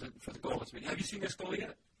call for the goal was amazing. Have you seen this goal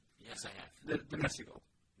yet? Yes, I have. The Messi goal.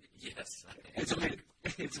 Yes, I have. It's amazing.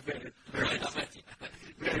 It's very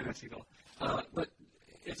Messi goal. But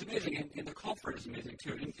it's amazing, and the call for it is amazing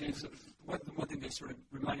too. And one thing that sort of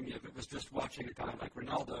reminded me of it was just watching a guy like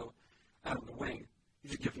Ronaldo out of the wing. You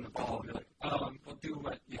just give him the ball and be like, well, do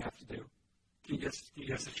what you have to do. He gets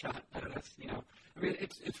a shot out of this, I mean,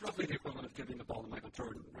 it's roughly the equivalent of giving the ball to Michael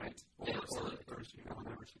Jordan, right? Or Allen Iverson.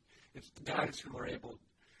 It's guys who are able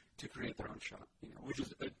to create their own shot, which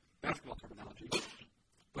is a basketball terminology.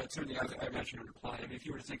 But certainly, I imagine it would apply. I mean, if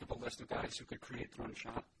you were to think of a list of guys who could create their own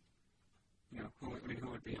shot, who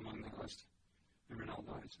would be among that list? And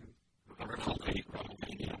Ronaldo, I assume.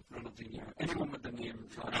 Ronaldinho. Anyone with the name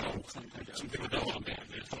Ronaldo. Something with Ronaldo.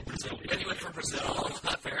 From Brazil. Anyone from Brazil,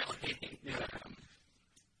 apparently. Yeah.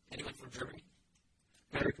 Anyone from Germany?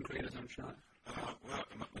 Guy who can create his own shot. Well,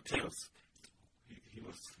 Mateus, he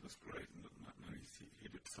was great in the 90s.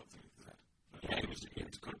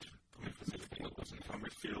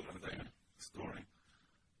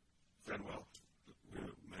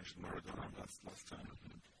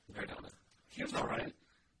 He was all right.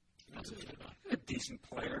 A decent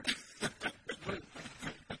player. But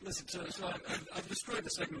listen, so I've destroyed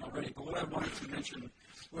the segment already. But what I wanted to mention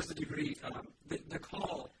was the degree, the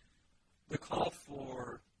call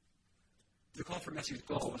for Messi's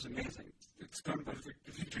goal was amazing. It's done by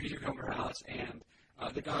Victor Hugo Morales, and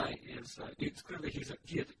the guy is it's clearly he's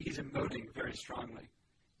emoting very strongly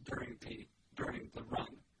during the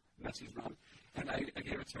run, Messi's run. And I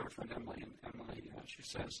gave it to her friend Emily, and Emily she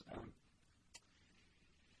says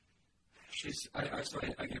I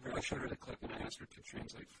showed her the clip and I asked her to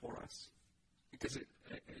translate for us because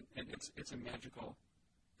it's a magical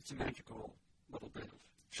little bit of.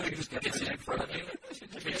 Should I just get it in front of you?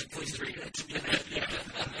 Please read it.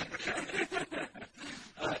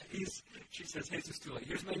 She says, Jesus Tula,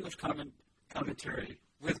 here's my English commentary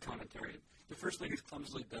with commentary. The first thing is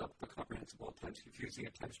clumsily dubbed, but comprehensible, at times confusing,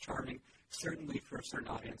 at times charming. Certainly for a certain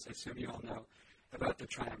audience, I assume you all know about the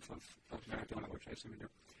triumph of Maradona, which I assume you do.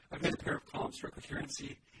 I've made a pair of columns for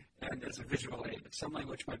coherency and as a visual aid, but some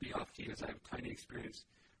language might be off key as I have tiny experience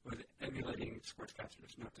with emulating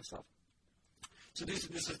sportscasters. Note to self. So this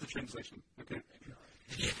is the translation, okay?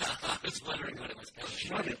 Yeah, I was wondering what it was coming.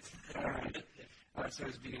 Got it. All right. So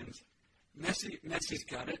it begins. Messi's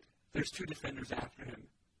got it. There's two defenders after him.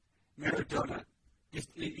 Maradona.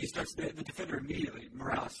 He starts the defender immediately.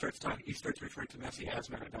 Morales starts talking. He starts referring to Messi as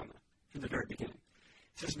Maradona from the very beginning.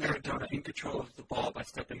 He says Maradona in control of the ball by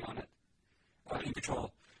stepping on it. In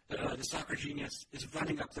control. The soccer genius is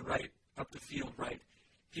running up the field right.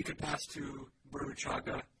 He could pass to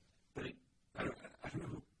Burruchaga, but I don't know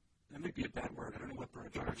who. That might be a bad word. I don't know what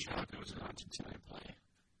Burruchaga was an Argentine player.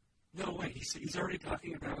 No way. He's already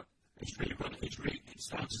talking about. It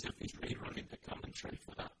sounds as if he's rerunning the commentary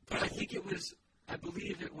for that. But I think I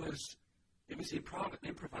believe it was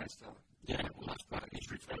improvised though. Yeah, well that's right. He's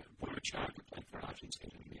referring to Burruchaga playing for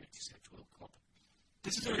Argentina in the 86 World Cup.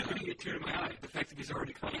 This is already putting a tear in my eye. The fact that he's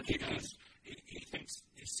already commenting. He thinks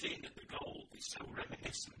he's seeing that the goal is so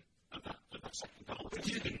reminiscent of that second goal But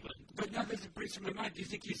against England. But now that it brings to my mind, do you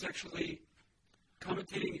think he's actually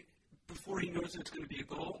commentating before he knows that it's going to be a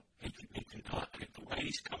goal? He can the way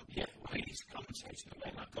he's commentating, the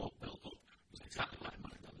way that goal built up was exactly like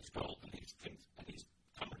Maradona's goal, and he's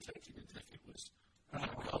commentating as if it was a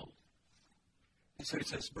goal. And so he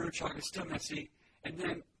says, Burruchaga is still Messi, and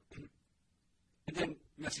then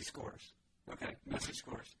Messi scores. Okay, Messi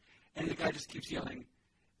scores. And the guy just keeps yelling,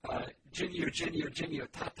 Genio,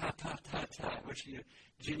 ta, ta, ta, ta, ta, which he,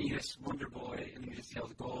 genius, wonder boy, and then he just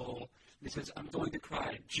yells goal. And he says, I'm going to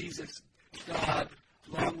cry, Jesus, God,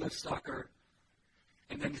 long live soccer.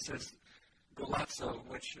 And then he says, Golazzo,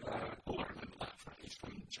 which... I remember that phrase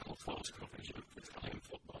from Channel 4's coverage of Italian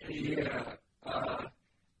football. Yeah,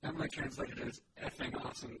 Emily translated it as effing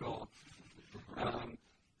awesome goal.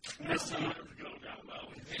 Messi,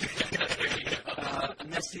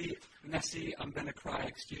 I'm going to cry,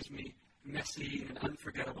 excuse me. Messi, an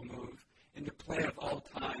unforgettable move. In the play of all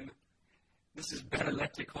time, this is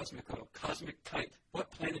Bellette Cosmico, cosmic kite.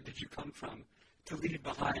 What planet did you come from to leave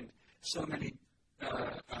behind so many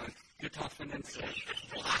Getafenense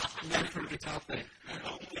men from Getafe?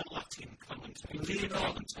 Latin commentator.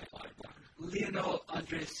 Lionel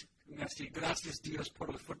Andres Messi, gracias Dios por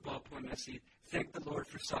el fútbol por Messi. Thank the Lord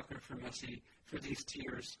for soccer for Messi, for these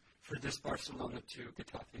tears, for this Barcelona 2,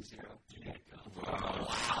 Getafe 0. Yeah.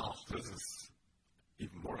 Wow. This is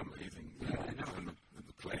even more amazing than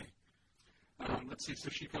the play. Let's see, so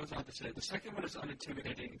she goes on to say, the second one is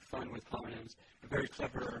unintimidating, fun with homonyms, a very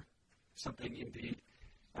clever something indeed.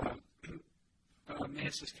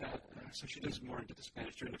 Messi's cat, so she does more into the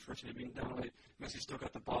Spanish during the first game. I mean, not only Messi still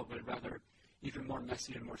got the ball, but rather even more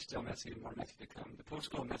Messi and more still Messi and more Messi to come. The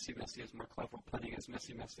post-goal Messi is more clever, playing as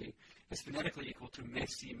Messi is phonetically equal to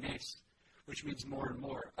Messi, which means more and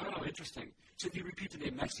more. Oh, interesting. So if you repeat the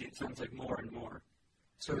name Messi, it sounds like more and more.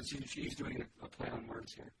 So she's doing a play on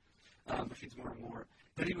words here, which means more and more.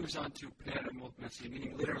 Then he moves on to per molt Messi,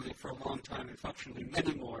 meaning literally for a long time and functionally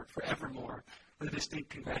many more, forevermore, with a distinct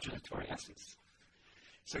congratulatory essence.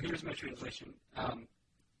 So here's my translation.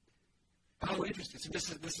 Oh, interesting. So this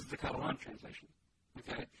is the Catalan translation,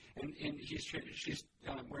 okay? And she's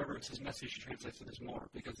wherever it says Messi, she translates it as more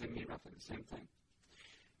because they mean roughly the same thing.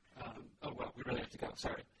 Oh well, we really have to go.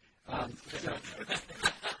 Sorry.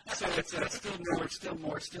 So it's still more, still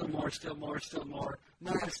more, still more, still more, still more,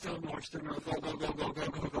 more, still more, still more.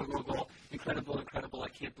 Go. Incredible. I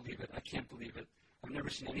can't believe it. I've never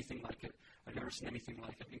seen anything like it.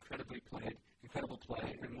 Incredibly played, incredible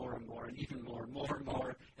play, and more, and even more, and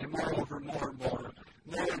moreover, more and more,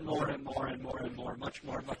 much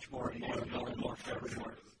more, and more,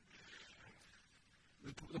 forevermore.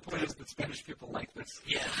 the point is that Spanish people like this.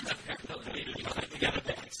 Yeah, apparently. We got a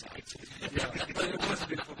bad side. Yeah, but it was a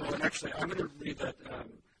beautiful goal. And actually, I'm going to read that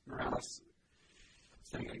Morales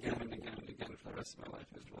thing again and again and again for the rest of my life.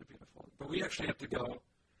 It was really beautiful. But we actually have to go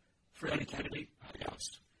for Eddie Kennedy.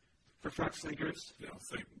 Yes. For Frank Slingers. Yeah,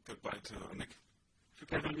 say goodbye to Nick. For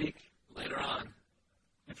Kevin Meek. Later on.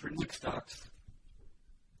 And for Nick Stocks.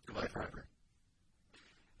 Goodbye forever.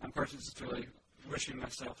 I'm Carson Cistulli, wishing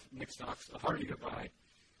myself, Nick Stocks, a hearty goodbye.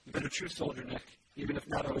 You've been a true soldier, Nick, even if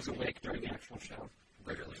not always awake during the actual show.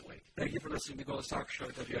 Regularly awake. Thank you for listening to Gold Soccer Show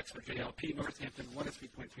at WXRJLP, Northampton,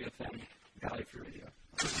 103.3 FM, Valley Free Radio.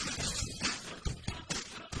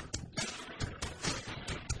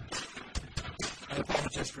 I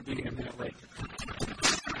apologize for being a minute late.